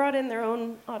sort of brought in their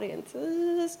own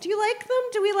audiences. Do you like them?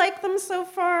 Do we like them so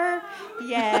far?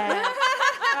 Yeah.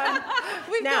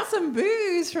 We've got some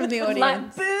boos from the audience.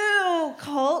 Like, boo,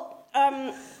 cult.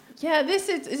 Yeah, this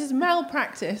is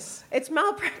malpractice. It's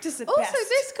malpractice at also, best.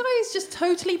 this guy is just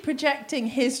totally projecting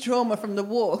his trauma from the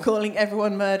war, calling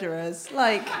everyone murderers.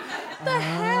 Like, the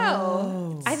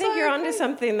hell? I think you're onto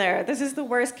something there. This is the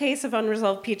worst case of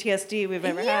unresolved PTSD we've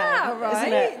ever had. Yeah, right?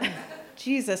 Isn't it?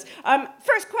 Jesus.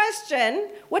 First question.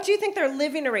 What do you think their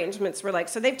living arrangements were like?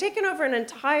 So they've taken over an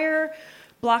entire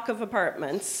block of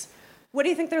apartments. What do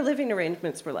you think their living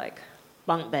arrangements were like?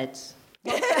 Bunk beds.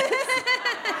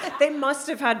 They must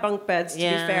have had bunk beds, to be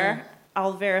fair.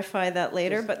 I'll verify that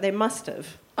later, but they must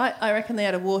have. I reckon they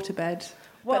had a waterbed.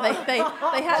 But they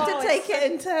had to take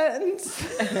it in turns.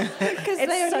 Because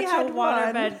they only had a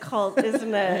waterbed cult,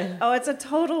 isn't it? Oh, it's a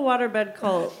total waterbed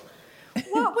cult.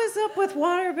 What was up with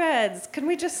waterbeds? Can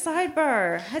we just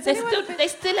sidebar? They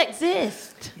still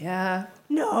exist. Yeah.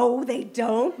 No, they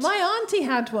don't. My auntie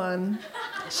had one.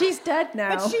 She's dead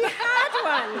now. But she had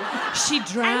one. She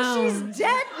drowned. And she's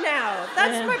dead now.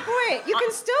 That's my point. You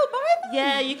can still buy them.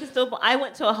 Yeah, you can still buy. I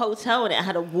went to a hotel and it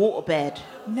had a waterbed.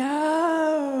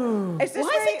 No. Is this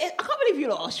I can't believe you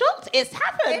lot are shocked. It's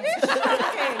happened. It is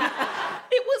shocking.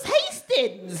 It was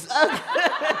Hastings. Of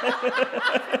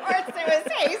course it was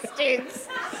Hastings.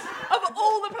 Of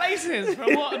all the places for a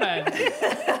waterbed.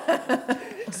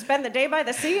 Spend the day by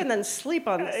the sea and then sleep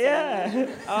on the sea. Yeah.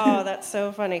 Oh, that's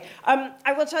so funny.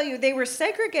 I will tell you, they were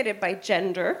segregated by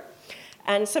gender.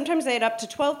 And sometimes they had up to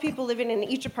 12 people living in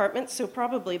each apartment, so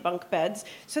probably bunk beds.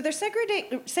 So they're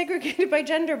segregated by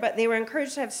gender, but they were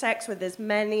encouraged to have sex with as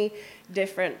many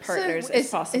different partners as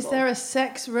possible. Is there a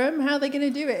sex room? How are they going to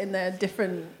do it in their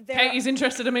different... Katie's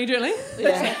interested immediately.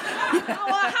 Yeah.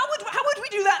 How would we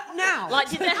do that? now. Like,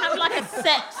 did they have like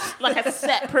a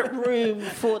separate room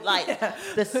for like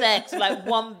the sex, like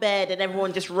one bed, and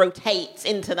everyone just rotates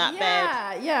into that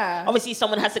bed? Yeah. Obviously,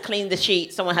 someone has to clean the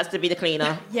sheet. Someone has to be the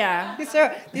cleaner. Yeah. These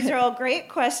are all great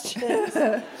questions.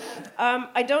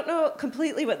 I don't know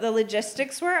completely what the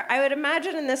logistics were. I would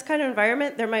imagine in this kind of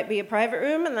environment there might be a private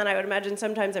room, and then I would imagine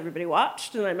sometimes everybody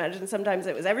watched, and I imagine sometimes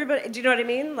it was everybody. Do you know what I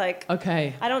mean? Like,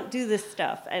 okay. I don't do this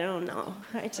stuff. I don't know.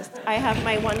 I have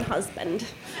my one husband.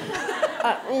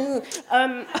 I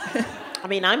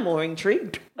mean, I'm more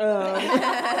intrigued. They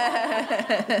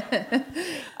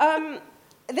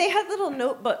had little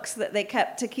notebooks that they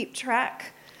kept to keep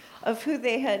track of who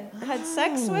they had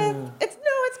sex with. It's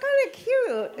kind of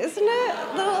cute, isn't it?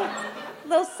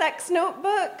 Little sex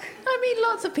notebook. I mean,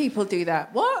 lots of people do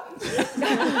that. What?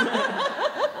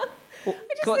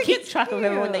 Got to keep track of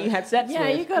everyone that you had sex with. Yeah,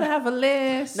 you got to have a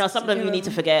list. No, some of them you need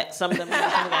to forget. Some of them you need to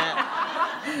forget.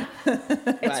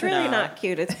 It's really not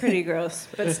cute. It's pretty gross.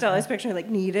 But still, I was picturing like,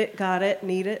 need it, got it,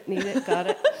 need it, got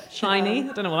it. Shiny.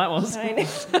 I don't know what that was. Shiny.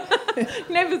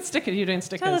 Never stickers. You're doing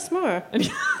stickers. Tell us more. It's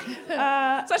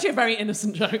actually a very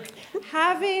innocent joke.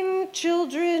 Having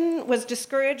children was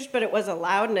discouraged, but it was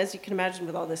allowed. And as you can imagine,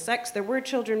 with all the sex, there were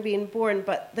children being born.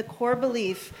 But the core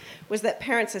belief was that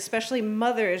parents, especially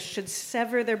mothers, should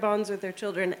sever their bonds with their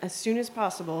children as soon as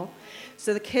possible.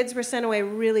 So the kids were sent away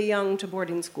really young to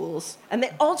boarding schools. And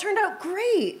they all turned out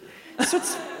great. So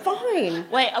it's fine.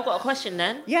 Wait, I've got a question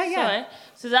then. Yeah. Sorry.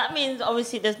 So that means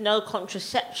obviously there's no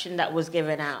contraception that was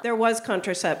given out. There was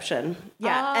contraception.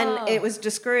 Yeah. And it was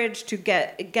discouraged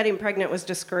getting pregnant was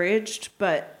discouraged,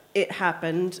 but it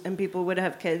happened and people would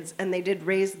have kids and they did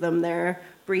raise them there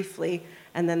briefly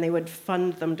and then they would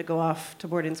fund them to go off to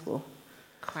boarding school.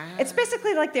 Crap. It's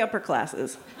basically like the upper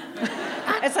classes.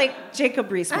 It's like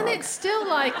Jacob Rees-Mogg. And it's still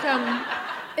like,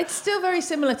 it's still very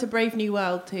similar to Brave New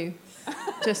World too.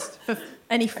 Just for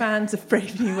any fans of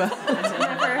Brave New World.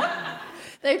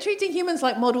 They're treating humans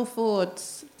like model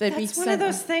Fords. That's one of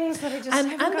those things that I just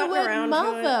haven't and the gotten word around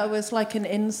mother to. was like an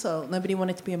insult. Nobody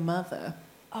wanted to be a mother.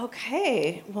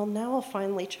 Okay, well now I'll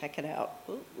finally check it out.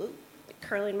 Ooh.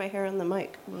 Curling my hair on the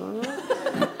mic.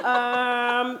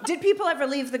 Did people ever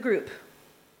leave the group?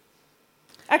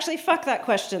 Actually, fuck that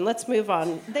question. Let's move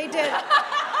on. They did.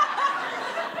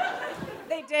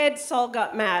 They did. Saul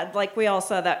got mad. Like, we all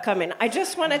saw that coming. I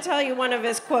just want to tell you one of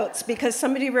his quotes because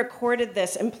somebody recorded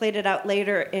this and played it out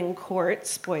later in court.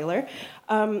 Spoiler.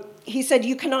 He said,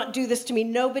 "You cannot do this to me.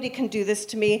 Nobody can do this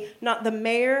to me. Not the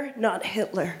mayor, not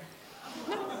Hitler."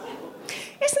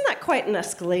 Isn't that quite an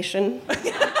escalation?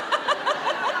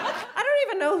 I don't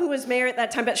even know who was mayor at that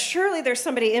time, but surely there's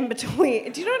somebody in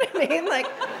between. Do you know what I mean? Like,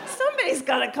 somebody's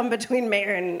got to come between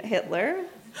mayor and Hitler.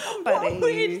 Somebody. What a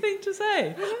weird thing to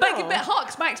say. But it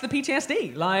harks back to the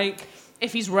PTSD. Like,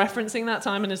 if he's referencing that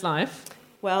time in his life.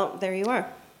 Well, there you are.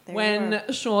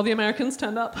 Sure, the Americans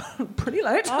turned up pretty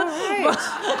late. All right.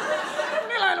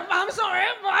 I'm sorry,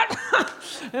 but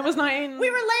it was 19... We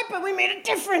were late, but we made a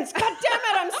difference. God damn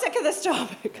it, I'm sick of this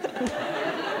topic.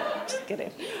 Just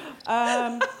kidding.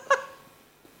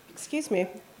 Excuse me.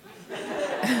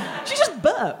 She just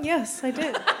burped. Yes, I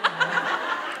did.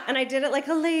 And I did it like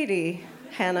a lady,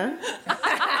 Hannah.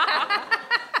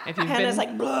 Hannah's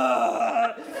like,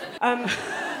 blah.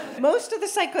 Most of the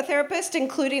psychotherapists,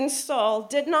 including Saul,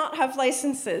 did not have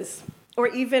licenses or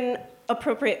even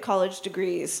appropriate college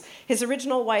degrees. His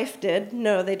original wife did.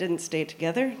 No, they didn't stay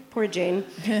together. Poor Jane.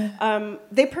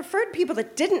 They preferred people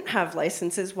that didn't have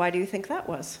licenses. Why do you think that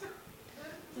was?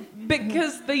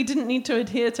 Because they didn't need to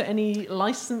adhere to any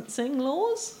licensing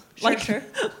laws? Sure.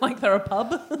 Like they're a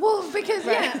pub? Well, because,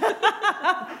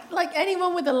 like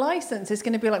anyone with a license is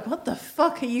going to be like, what the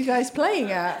fuck are you guys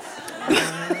playing at?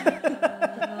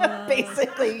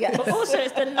 Basically, yes. But also,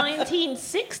 it's the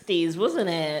 1960s, wasn't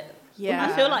it? Yeah.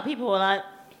 I feel like people were like,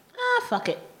 fuck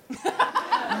it.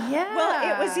 Yeah.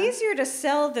 Well, it was easier to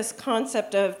sell this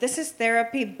concept of this is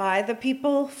therapy by the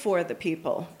people for the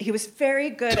people. He was very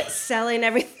good at selling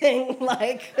everything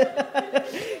like,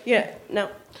 no.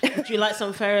 Would you like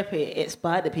some therapy? It's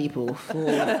by the people for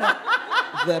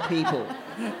the people.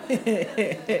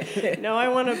 No, I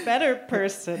want a better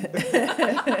person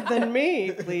than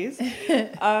me, please.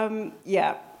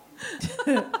 Yeah.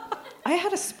 I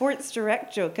had a Sports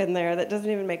Direct joke in there that doesn't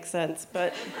even make sense,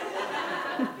 but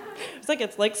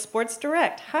it's like Sports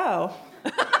Direct. How?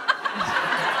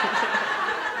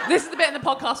 This is the bit in the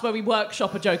podcast where we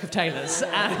workshop a joke of Taylor's.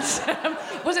 And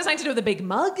was it something to do with a big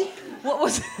mug? What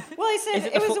was it? Well, I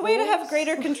said it was a way to have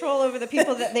greater control over the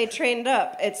people that they trained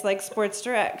up. It's like Sports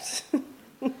Direct. I've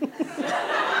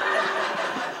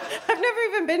never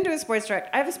even been to a Sports Direct.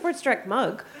 I have a Sports Direct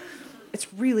mug.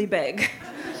 It's really big.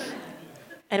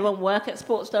 Anyone work at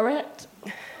Sports Direct?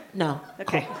 No.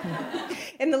 Okay.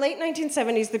 In the late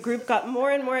 1970s, the group got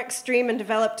more and more extreme and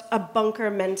developed a bunker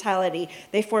mentality.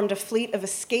 They formed a fleet of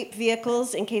escape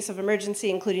vehicles in case of emergency,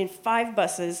 including 5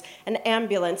 buses, an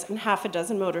ambulance, and half a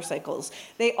dozen motorcycles.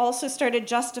 They also started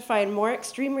justifying more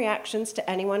extreme reactions to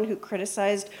anyone who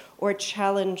criticized or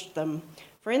challenged them.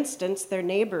 For instance, their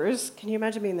neighbors, can you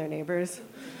imagine being their neighbors?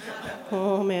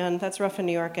 Oh man, that's rough in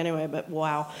New York anyway, but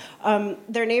wow.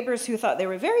 Their neighbors, who thought they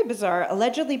were very bizarre,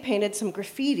 allegedly painted some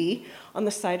graffiti on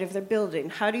the side of their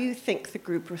building. How do you think the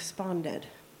group responded?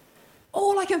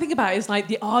 All I can think about is like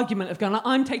the argument of going, like,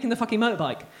 I'm taking the fucking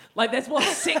motorbike. Like, there's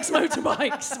 6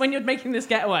 motorbikes when you're making this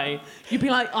getaway. You'd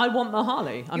be like, I want the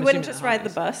Harley. You wouldn't just ride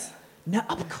the bus? No,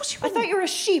 of course you wouldn't. I thought you were a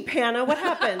sheep, Hannah. What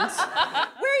happens? How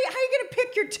are you going to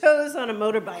pick your toes on a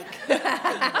motorbike?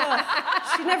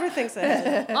 She never thinks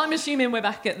that. I'm assuming we're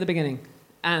back at the beginning,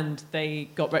 and they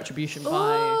got retribution by...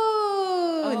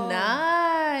 Oh,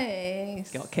 nice.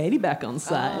 Got Katie back on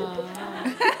side.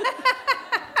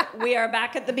 We are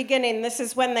back at the beginning. This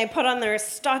is when they put on their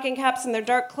stocking caps and their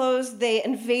dark clothes. They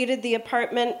invaded the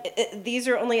apartment. These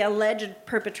are only alleged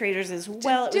perpetrators as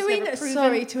well.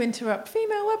 Sorry to interrupt.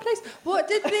 Female workplace. What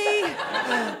did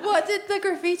the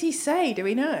graffiti say? Do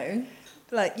we know?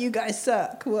 Like, you guys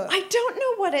suck. What? I don't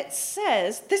know what it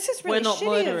says. This is really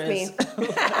shitty of me.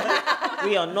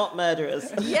 We are not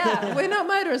murderers. Yeah, we're not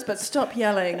murderers, but stop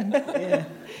yelling. Yeah.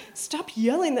 Stop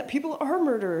yelling that people are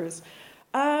murderers.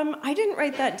 I didn't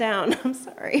write that down. I'm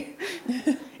sorry.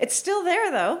 It's still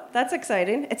there, though. That's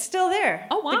exciting. It's still there.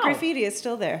 Oh, wow. The graffiti is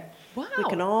still there. Wow. We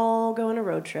can all go on a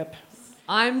road trip.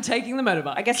 I'm taking the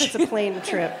motorbike. I guess it's a plane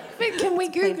trip. But can we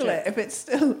Google it if it's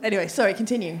still... Anyway, sorry,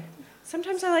 continue.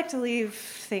 Sometimes I like to leave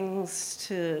things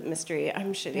to mystery.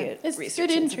 I'm shitty at researching. It's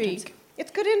good intrigue. Sometimes. It's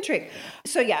good intrigue.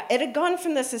 So yeah, it had gone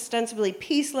from this ostensibly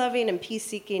peace-loving and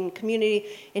peace-seeking community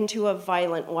into a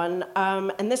violent one.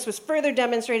 And this was further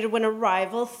demonstrated when a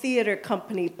rival theater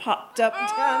company popped up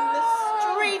down the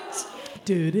street.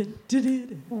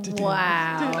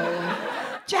 Wow.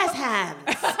 Jazz hands.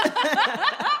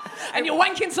 And you're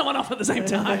wanking someone off at the same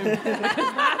time.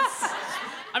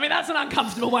 That's an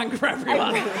uncomfortable wank for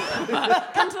everyone.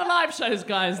 Come to the live shows,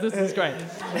 guys. This is great.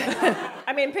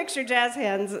 Picture jazz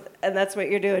hands, and that's what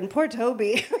you're doing. Poor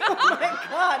Toby. Oh, my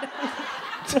God.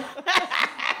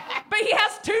 But he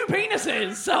has 2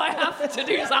 penises, so I have to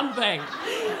do something.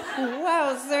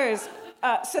 Wowzers.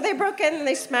 So they broke in and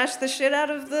they smashed the shit out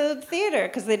of the theater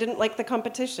because they didn't like the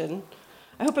competition.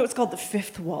 I hope it was called the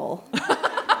 5th wall.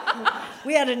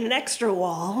 We added an extra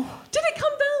wall. Did it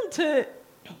come down to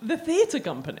the theatre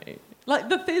company? Like,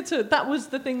 the theatre, that was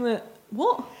the thing that...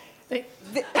 What?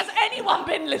 Has anyone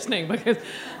been listening? Because...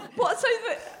 What? So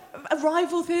a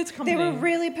rival theatre company? They were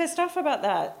really pissed off about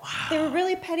that. Wow. They were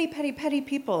really petty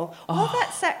people. All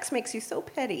that sex makes you so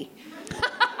petty.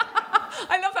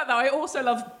 I love that, though. I also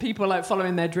love people, like,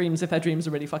 following their dreams if their dreams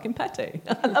are really fucking petty.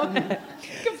 I love it.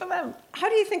 Good for them. How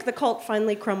do you think the cult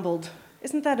finally crumbled?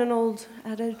 Isn't that an old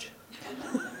adage?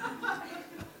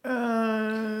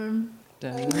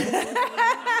 Are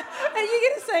you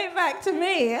going to say it back to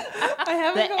me? I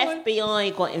haven't. The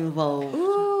FBI got involved.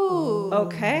 Ooh.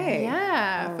 Okay.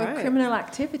 Yeah, for criminal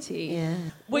activity. Yeah.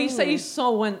 Well, you say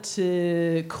Sol went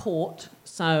to court,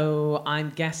 so I'm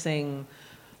guessing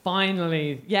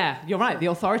finally, yeah, you're right, the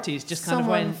authorities just kind of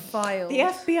went... filed. The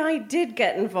FBI did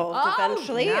get involved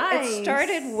eventually. Nice. It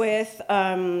started with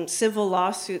civil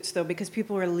lawsuits, though, because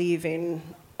people were leaving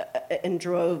in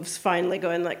droves, finally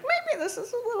going like, maybe this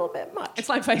is a little bit much. It's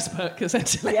like Facebook,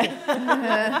 essentially.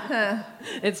 Yeah.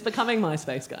 It's becoming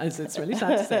MySpace, guys. It's really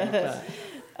sad to say.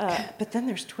 But then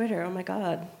there's Twitter. Oh, my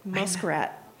God.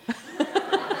 Muskrat.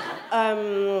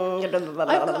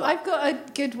 I've got a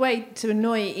good way to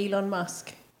annoy Elon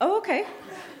Musk. Oh, okay.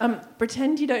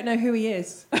 Pretend you don't know who he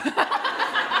is.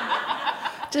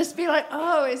 Just be like,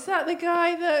 oh, is that the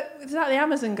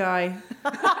Amazon guy?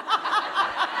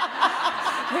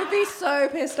 He'd be so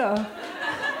pissed off.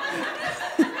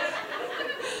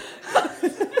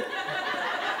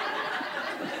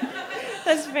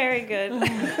 That's very good.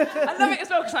 I love it as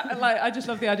well, because I just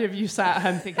love the idea of you sat at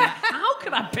home thinking, how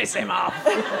can I piss him off?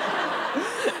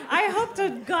 I hope to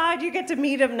God you get to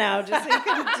meet him now, just so you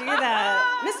can do that.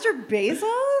 Mr.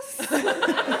 Bezos?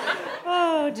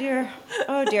 Oh, dear.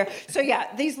 Oh, dear. So, yeah,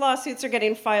 these lawsuits are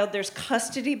getting filed. There's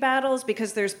custody battles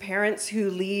because there's parents who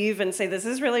leave and say, this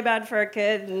is really bad for our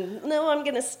kid, and no, I'm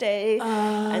going to stay.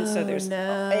 And so there's...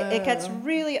 No. It gets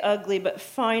really ugly, but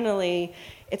finally...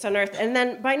 it's unearthed. And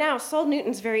then by now, Sol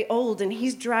Newton's very old, and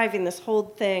he's driving this whole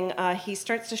thing. He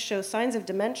starts to show signs of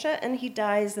dementia, and he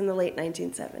dies in the late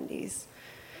 1970s.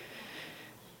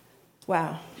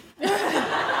 Wow.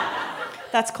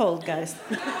 That's cold, guys.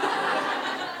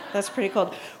 That's pretty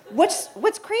cold.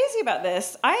 What's crazy about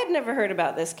this, I had never heard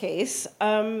about this case.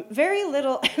 Very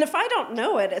little, and if I don't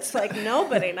know it, it's like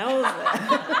nobody knows it.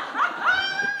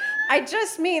 I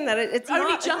just mean that it's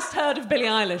Only not... just heard of Billie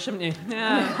Eilish, haven't you?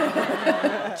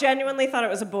 Yeah. Genuinely thought it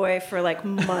was a boy for like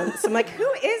months. I'm like, who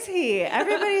is he?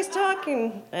 Everybody's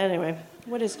talking. Anyway,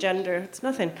 what is gender? It's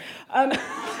nothing.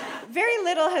 Very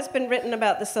little has been written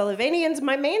about the Sullivanians.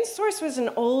 My main source was an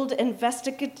old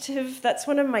investigative, that's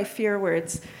one of my fear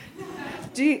words.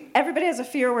 Everybody has a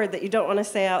fear word that you don't want to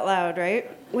say out loud, right?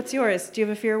 What's yours? Do you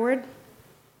have a fear word?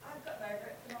 I've got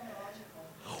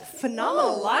phenomenological.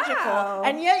 Phenomenological. Wow.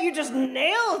 And yet you just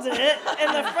nailed it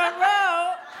in the front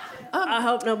row. I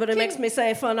hope nobody makes me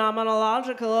say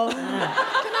phenomenological. Can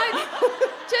I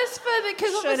just for the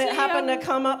because Should it happen to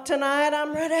come up tonight,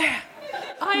 I'm ready.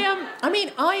 I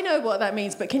mean, I know what that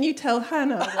means, but can you tell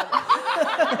Hannah?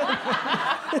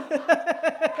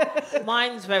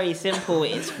 Mine's very simple.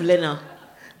 It's vanilla.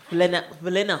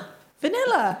 Vanilla.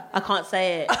 I can't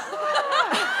say it.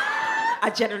 I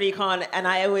generally can't, and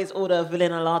I always order a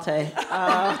vanilla latte.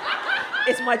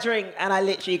 It's my drink, and I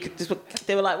literally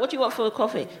they were like, "What do you want for a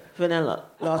coffee?" Vanilla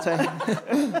latte.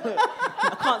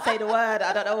 I can't say the word.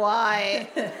 I don't know why,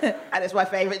 and it's my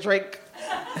favourite drink.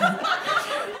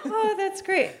 Oh, that's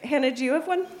great. Hannah, do you have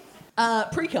one?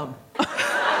 Pre-cum.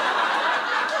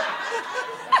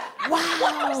 Wow.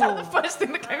 Why was that the first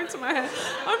thing that came into my head?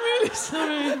 I'm really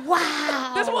sorry.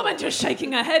 Wow. There's a woman just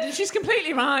shaking her head, and she's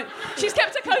completely right. She's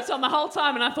kept her coat on the whole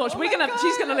time, and I thought,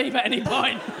 she's going to leave at any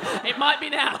point. It might be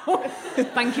now.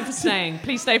 Thank you for staying.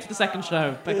 Please stay for the second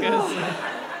show, because...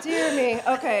 Dear me.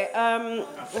 Okay.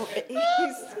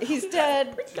 He's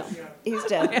dead. He's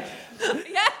dead.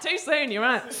 Yeah, too soon. You're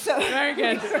right. Very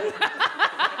good.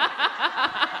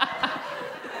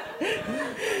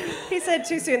 He said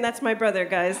too soon. That's my brother,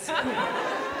 guys.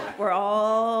 We're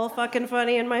all fucking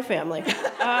funny in my family.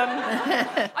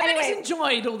 I think he's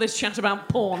enjoyed all this chat about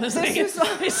porn, hasn't he?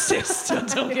 It's just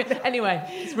talking. Anyway,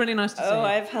 it's really nice to see you.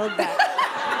 I've held back.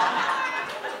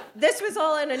 This was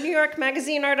all in a New York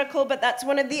Magazine article, but that's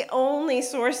one of the only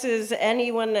sources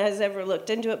anyone has ever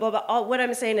looked into it. Blah, blah. What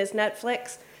I'm saying is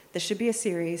Netflix. This should be a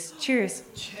series. Cheers.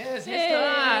 Cheers.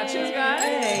 Cheers, guys.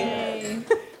 Hey.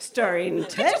 Starring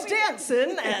Ted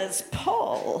Danson as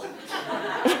Paul.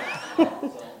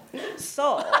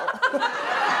 Saul.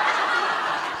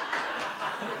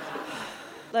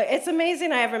 Look, it's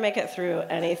amazing I ever make it through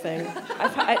anything.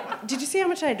 Did you see how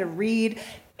much I had to read?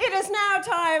 It is now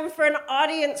time for an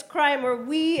audience crime where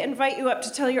we invite you up to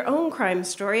tell your own crime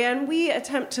story and we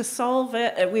attempt to solve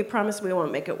it. And we promise we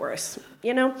won't make it worse.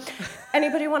 You know?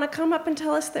 Anybody want to come up and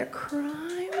tell us their crime?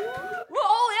 Oh,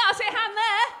 yeah, I see a hand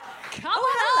there. Come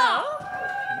on up.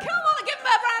 Come on, give him a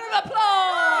round of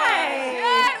applause. Hey.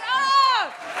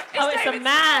 Yeah, It's a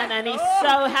man, and he's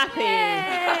so happy.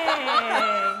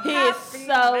 He is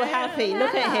so happy.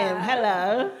 Look at him.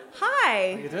 Hello.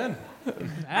 Hi. How you doing?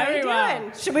 How are you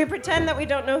doing? Should we pretend that we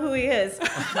don't know who he is?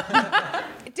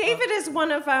 David is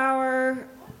one of our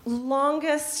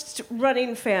longest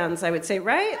running fans, I would say,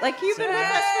 right? Like, you've been with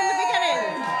us from the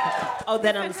beginning. Oh,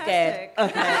 then I'm scared.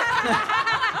 Okay.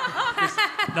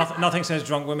 Nothing says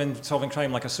drunk women solving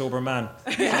crime like a sober man.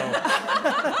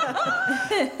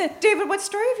 David, what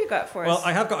story have you got for us? Well,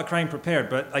 I have got a crime prepared,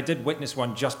 but I did witness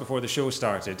one just before the show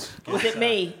started. Was it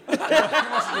me?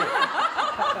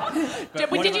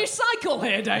 Did you cycle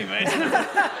here, David?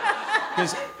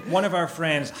 Because one of our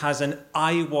friends has an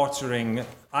eye-wateringly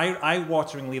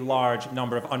large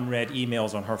number of unread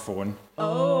emails on her phone.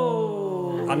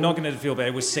 Oh. I'm not going to feel bad.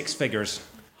 It was 6 figures.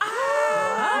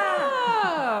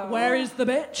 Ah. Where is the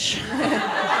bitch?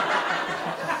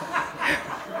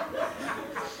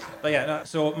 But yeah,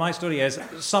 so my story is,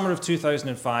 summer of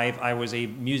 2005, I was a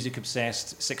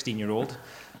music-obsessed 16-year-old.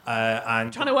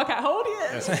 And trying to work out how old he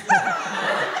is.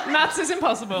 Maths is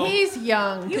impossible. He's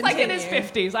young. He's like in his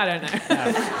 50s, I don't know.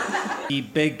 Yeah. The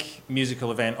big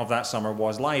musical event of that summer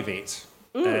was Live Aid.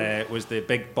 It was the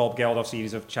big Bob Geldof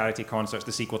series of charity concerts,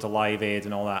 the sequel to Live Aid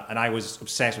and all that. And I was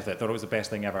obsessed with it, thought it was the best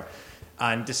thing ever.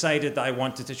 And decided that I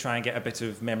wanted to try and get a bit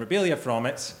of memorabilia from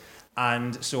it.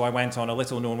 And so I went on a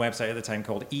little-known website at the time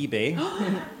called eBay.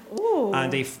 Ooh.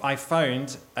 And I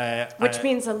found... Which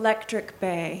means Electric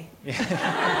Bay.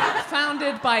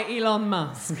 Founded by Elon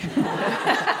Musk.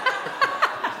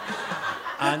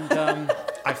 And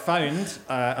I found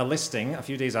a listing a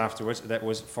few days afterwards that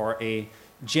was for a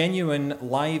genuine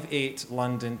Live 8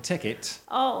 London ticket.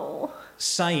 Oh.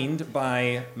 Signed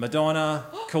by Madonna,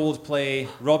 Coldplay,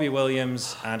 Robbie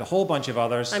Williams, and a whole bunch of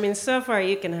others. I mean, so far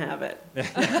you can have it.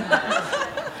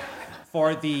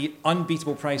 for the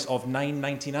unbeatable price of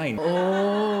 $9.99.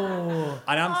 Oh.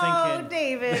 And I'm thinking... Oh,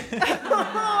 David.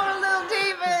 Oh, little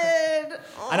David.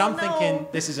 Oh, and I'm thinking,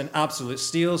 this is an absolute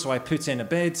steal, so I put in a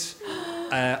bid.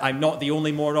 I'm not the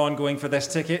only moron going for this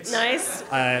ticket. Nice.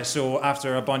 So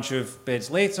after a bunch of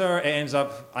bids later,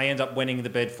 I end up winning the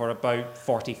bid for about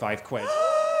 45 quid.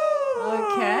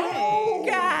 Okay.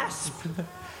 Gasp.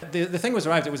 The thing was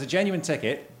arrived, it was a genuine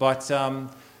ticket, but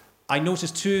I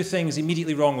noticed two things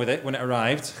immediately wrong with it when it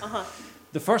arrived. Uh-huh.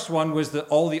 The first one was that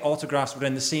all the autographs were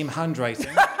in the same handwriting.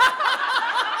 Oh,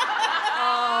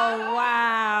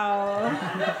 wow.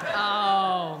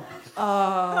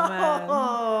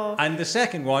 Oh, man. And the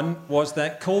second one was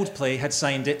that Coldplay had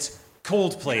signed it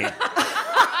Coldplay.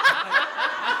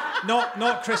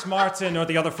 Not Chris Martin or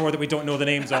the other four that we don't know the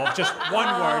names of, just one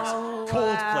word,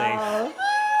 Coldplay. Wow.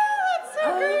 That's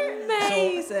so great.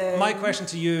 Amazing. So my question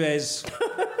to you is,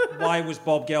 why was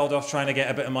Bob Geldof trying to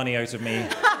get a bit of money out of me?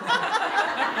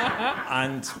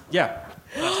 And yeah,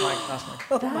 that's my.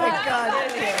 Oh my God.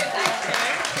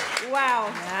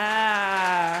 Wow.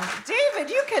 Yeah. David,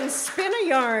 you can spin a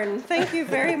yarn. Thank you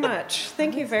very much.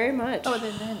 Thank you very much. Oh,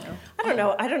 then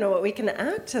no. I don't know what we can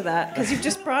add to that because you've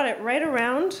just brought it right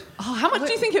around. Oh, how much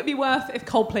do you think it would be worth if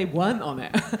Coldplay weren't on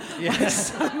it? Yeah.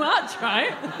 So much,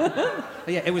 right?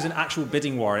 Yeah, it was an actual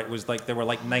bidding war. It was like there were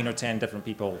like 9 or 10 different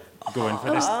people going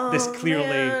for this clearly,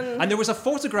 man. and there was a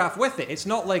photograph with it. It's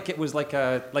not like it was like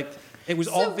it was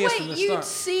obvious from the you'd start.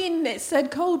 seen it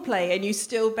said Coldplay and you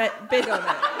still bid on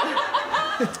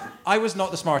it? I was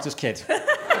not the smartest kid.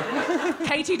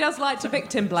 Katie does like to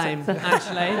victim blame,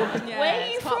 actually. Yeah, Where are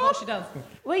you it's part of from? what she does.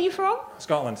 Where are you from?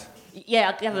 Scotland.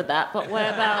 Yeah, I gathered that, but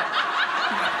whereabouts?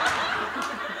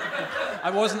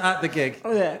 I wasn't at the gig.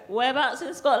 Whereabouts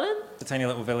in Scotland? It's a tiny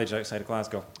little village outside of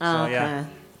Glasgow. Oh, so okay. yeah.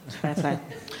 Fair play.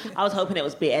 I was hoping it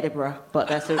was be Edinburgh, but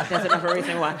there's another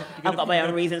reason why. I've got my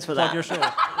own reasons for Plug that. your show.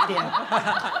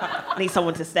 Yeah. Need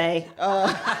someone to stay.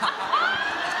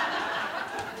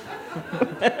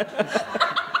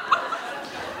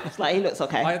 It's like, he looks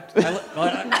okay.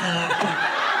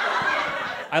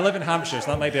 I live in Hampshire,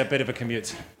 so that might be a bit of a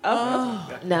commute.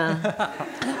 Nah.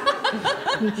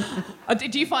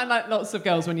 Do you find like lots of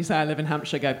girls when you say I live in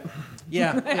Hampshire go,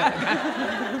 Yeah.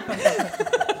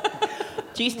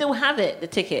 Do you still have it, the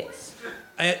tickets?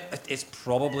 It's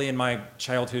probably in my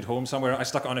childhood home somewhere. I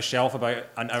stuck it on a shelf about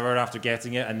an hour after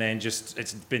getting it, and then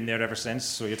it's been there ever since.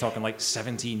 So you're talking like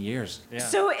 17 years. Yeah.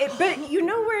 So, but you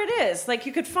know where it is. Like,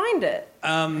 you could find it.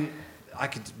 I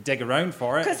could dig around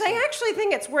for it. Because I actually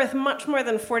think it's worth much more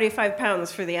than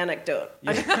 £45 for the anecdote.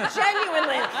 Yeah.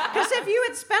 Genuinely. Because if you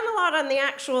had spent a lot on the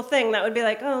actual thing, that would be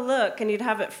like, oh, look, and you'd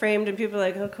have it framed, and people are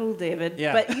like, oh, cool, David.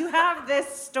 Yeah. But you have this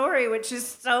story, which is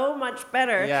so much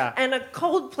better, Yeah. and a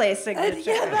Coldplay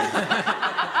signature. You're the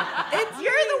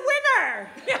winner!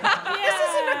 This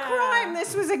isn't a crime,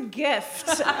 this was a gift.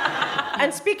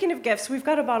 And speaking of gifts, we've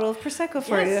got a bottle of Prosecco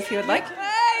for you, if you would like.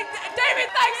 hey, David,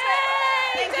 thanks!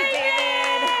 Thank you, David.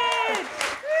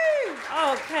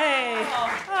 Okay.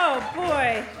 Oh,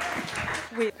 boy.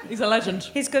 He's a legend.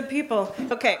 He's good people.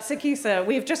 Okay, Sakisa,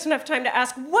 we have just enough time to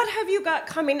ask, what have you got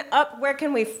coming up? Where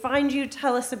can we find you?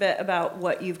 Tell us a bit about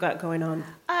what you've got going on.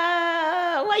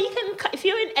 Well, you can, if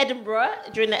you're in Edinburgh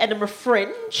during the Edinburgh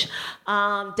Fringe,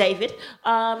 David,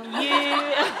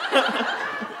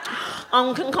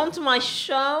 you can come to my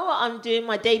show. I'm doing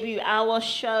my debut hour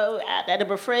show at the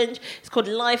Edinburgh Fringe. It's called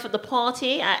Life at the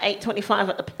Party at 8:25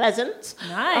 at the Pleasant.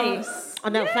 Nice. I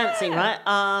know, fancy, right?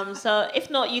 So if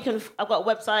not, I've got a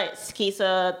website,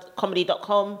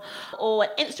 skisacomedy.com, or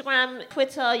Instagram,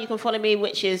 Twitter, you can follow me,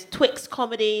 which is Twix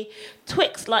Comedy.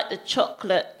 Twix like the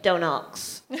chocolate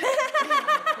donuts.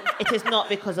 It is not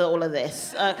because of all of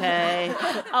this, okay?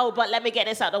 Oh, but let me get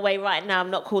this out of the way right now. I'm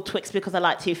not called Twix because I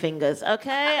like 2 fingers,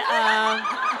 okay?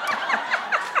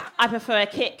 I prefer a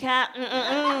Kit Kat.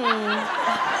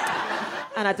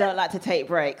 And I don't like to take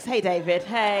breaks. Hey, David.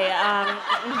 Hey.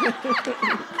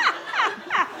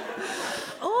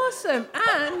 Awesome.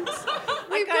 And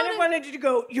I kind of wanted you to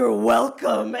go, you're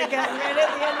welcome, again, right at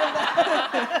the end of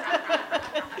that.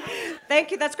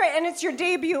 Thank you. That's great. And it's your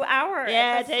debut hour.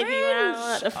 Yeah, at the debut Fringe.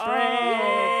 hour at the Fringe.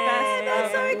 Oh,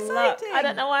 that's so exciting. I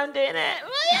don't know why I'm doing it.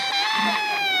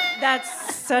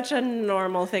 That's such a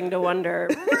normal thing to wonder.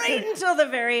 Right right until the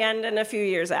very end and a few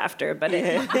years after, but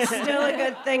it's still a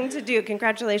good thing to do.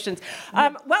 Congratulations.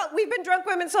 Well, we've been Drunk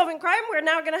Women Solving Crime. We're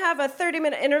now going to have a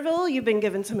 30-minute interval. You've been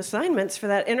given some assignments for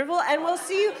that interval, and we'll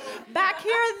see you back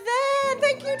here then.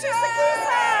 Thank you to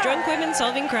Sakisa. Drunk Women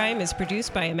Solving Crime is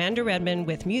produced by Amanda Redman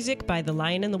with music by The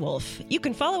Lion and the Wolf. You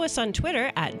can follow us on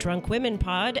Twitter at Drunk Women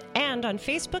Pod and on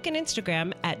Facebook and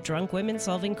Instagram at Drunk Women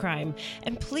Solving Crime.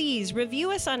 And please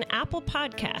review us on Apple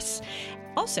Podcasts.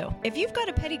 Also, if you've got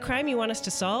a petty crime you want us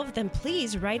to solve, then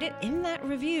please write it in that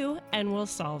review and we'll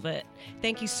solve it.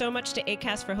 Thank you so much to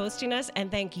ACAST for hosting us,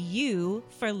 and thank you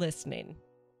for listening.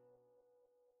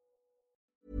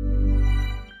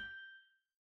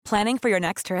 Planning for your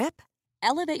next trip?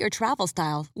 Elevate your travel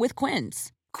style with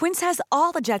Quince. Quince has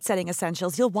all the jet-setting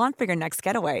essentials you'll want for your next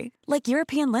getaway, like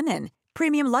European linen,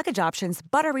 premium luggage options,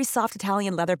 buttery soft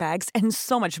Italian leather bags, and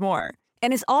so much more.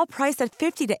 And is all priced at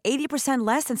 50 to 80%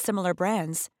 less than similar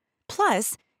brands.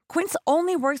 Plus, Quince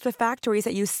only works with factories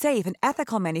that use safe and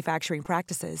ethical manufacturing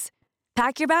practices.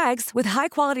 Pack your bags with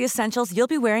high-quality essentials you'll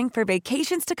be wearing for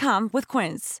vacations to come with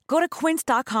Quince. Go to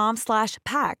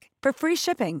quince.com/pack for free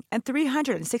shipping and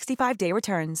 365-day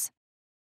returns.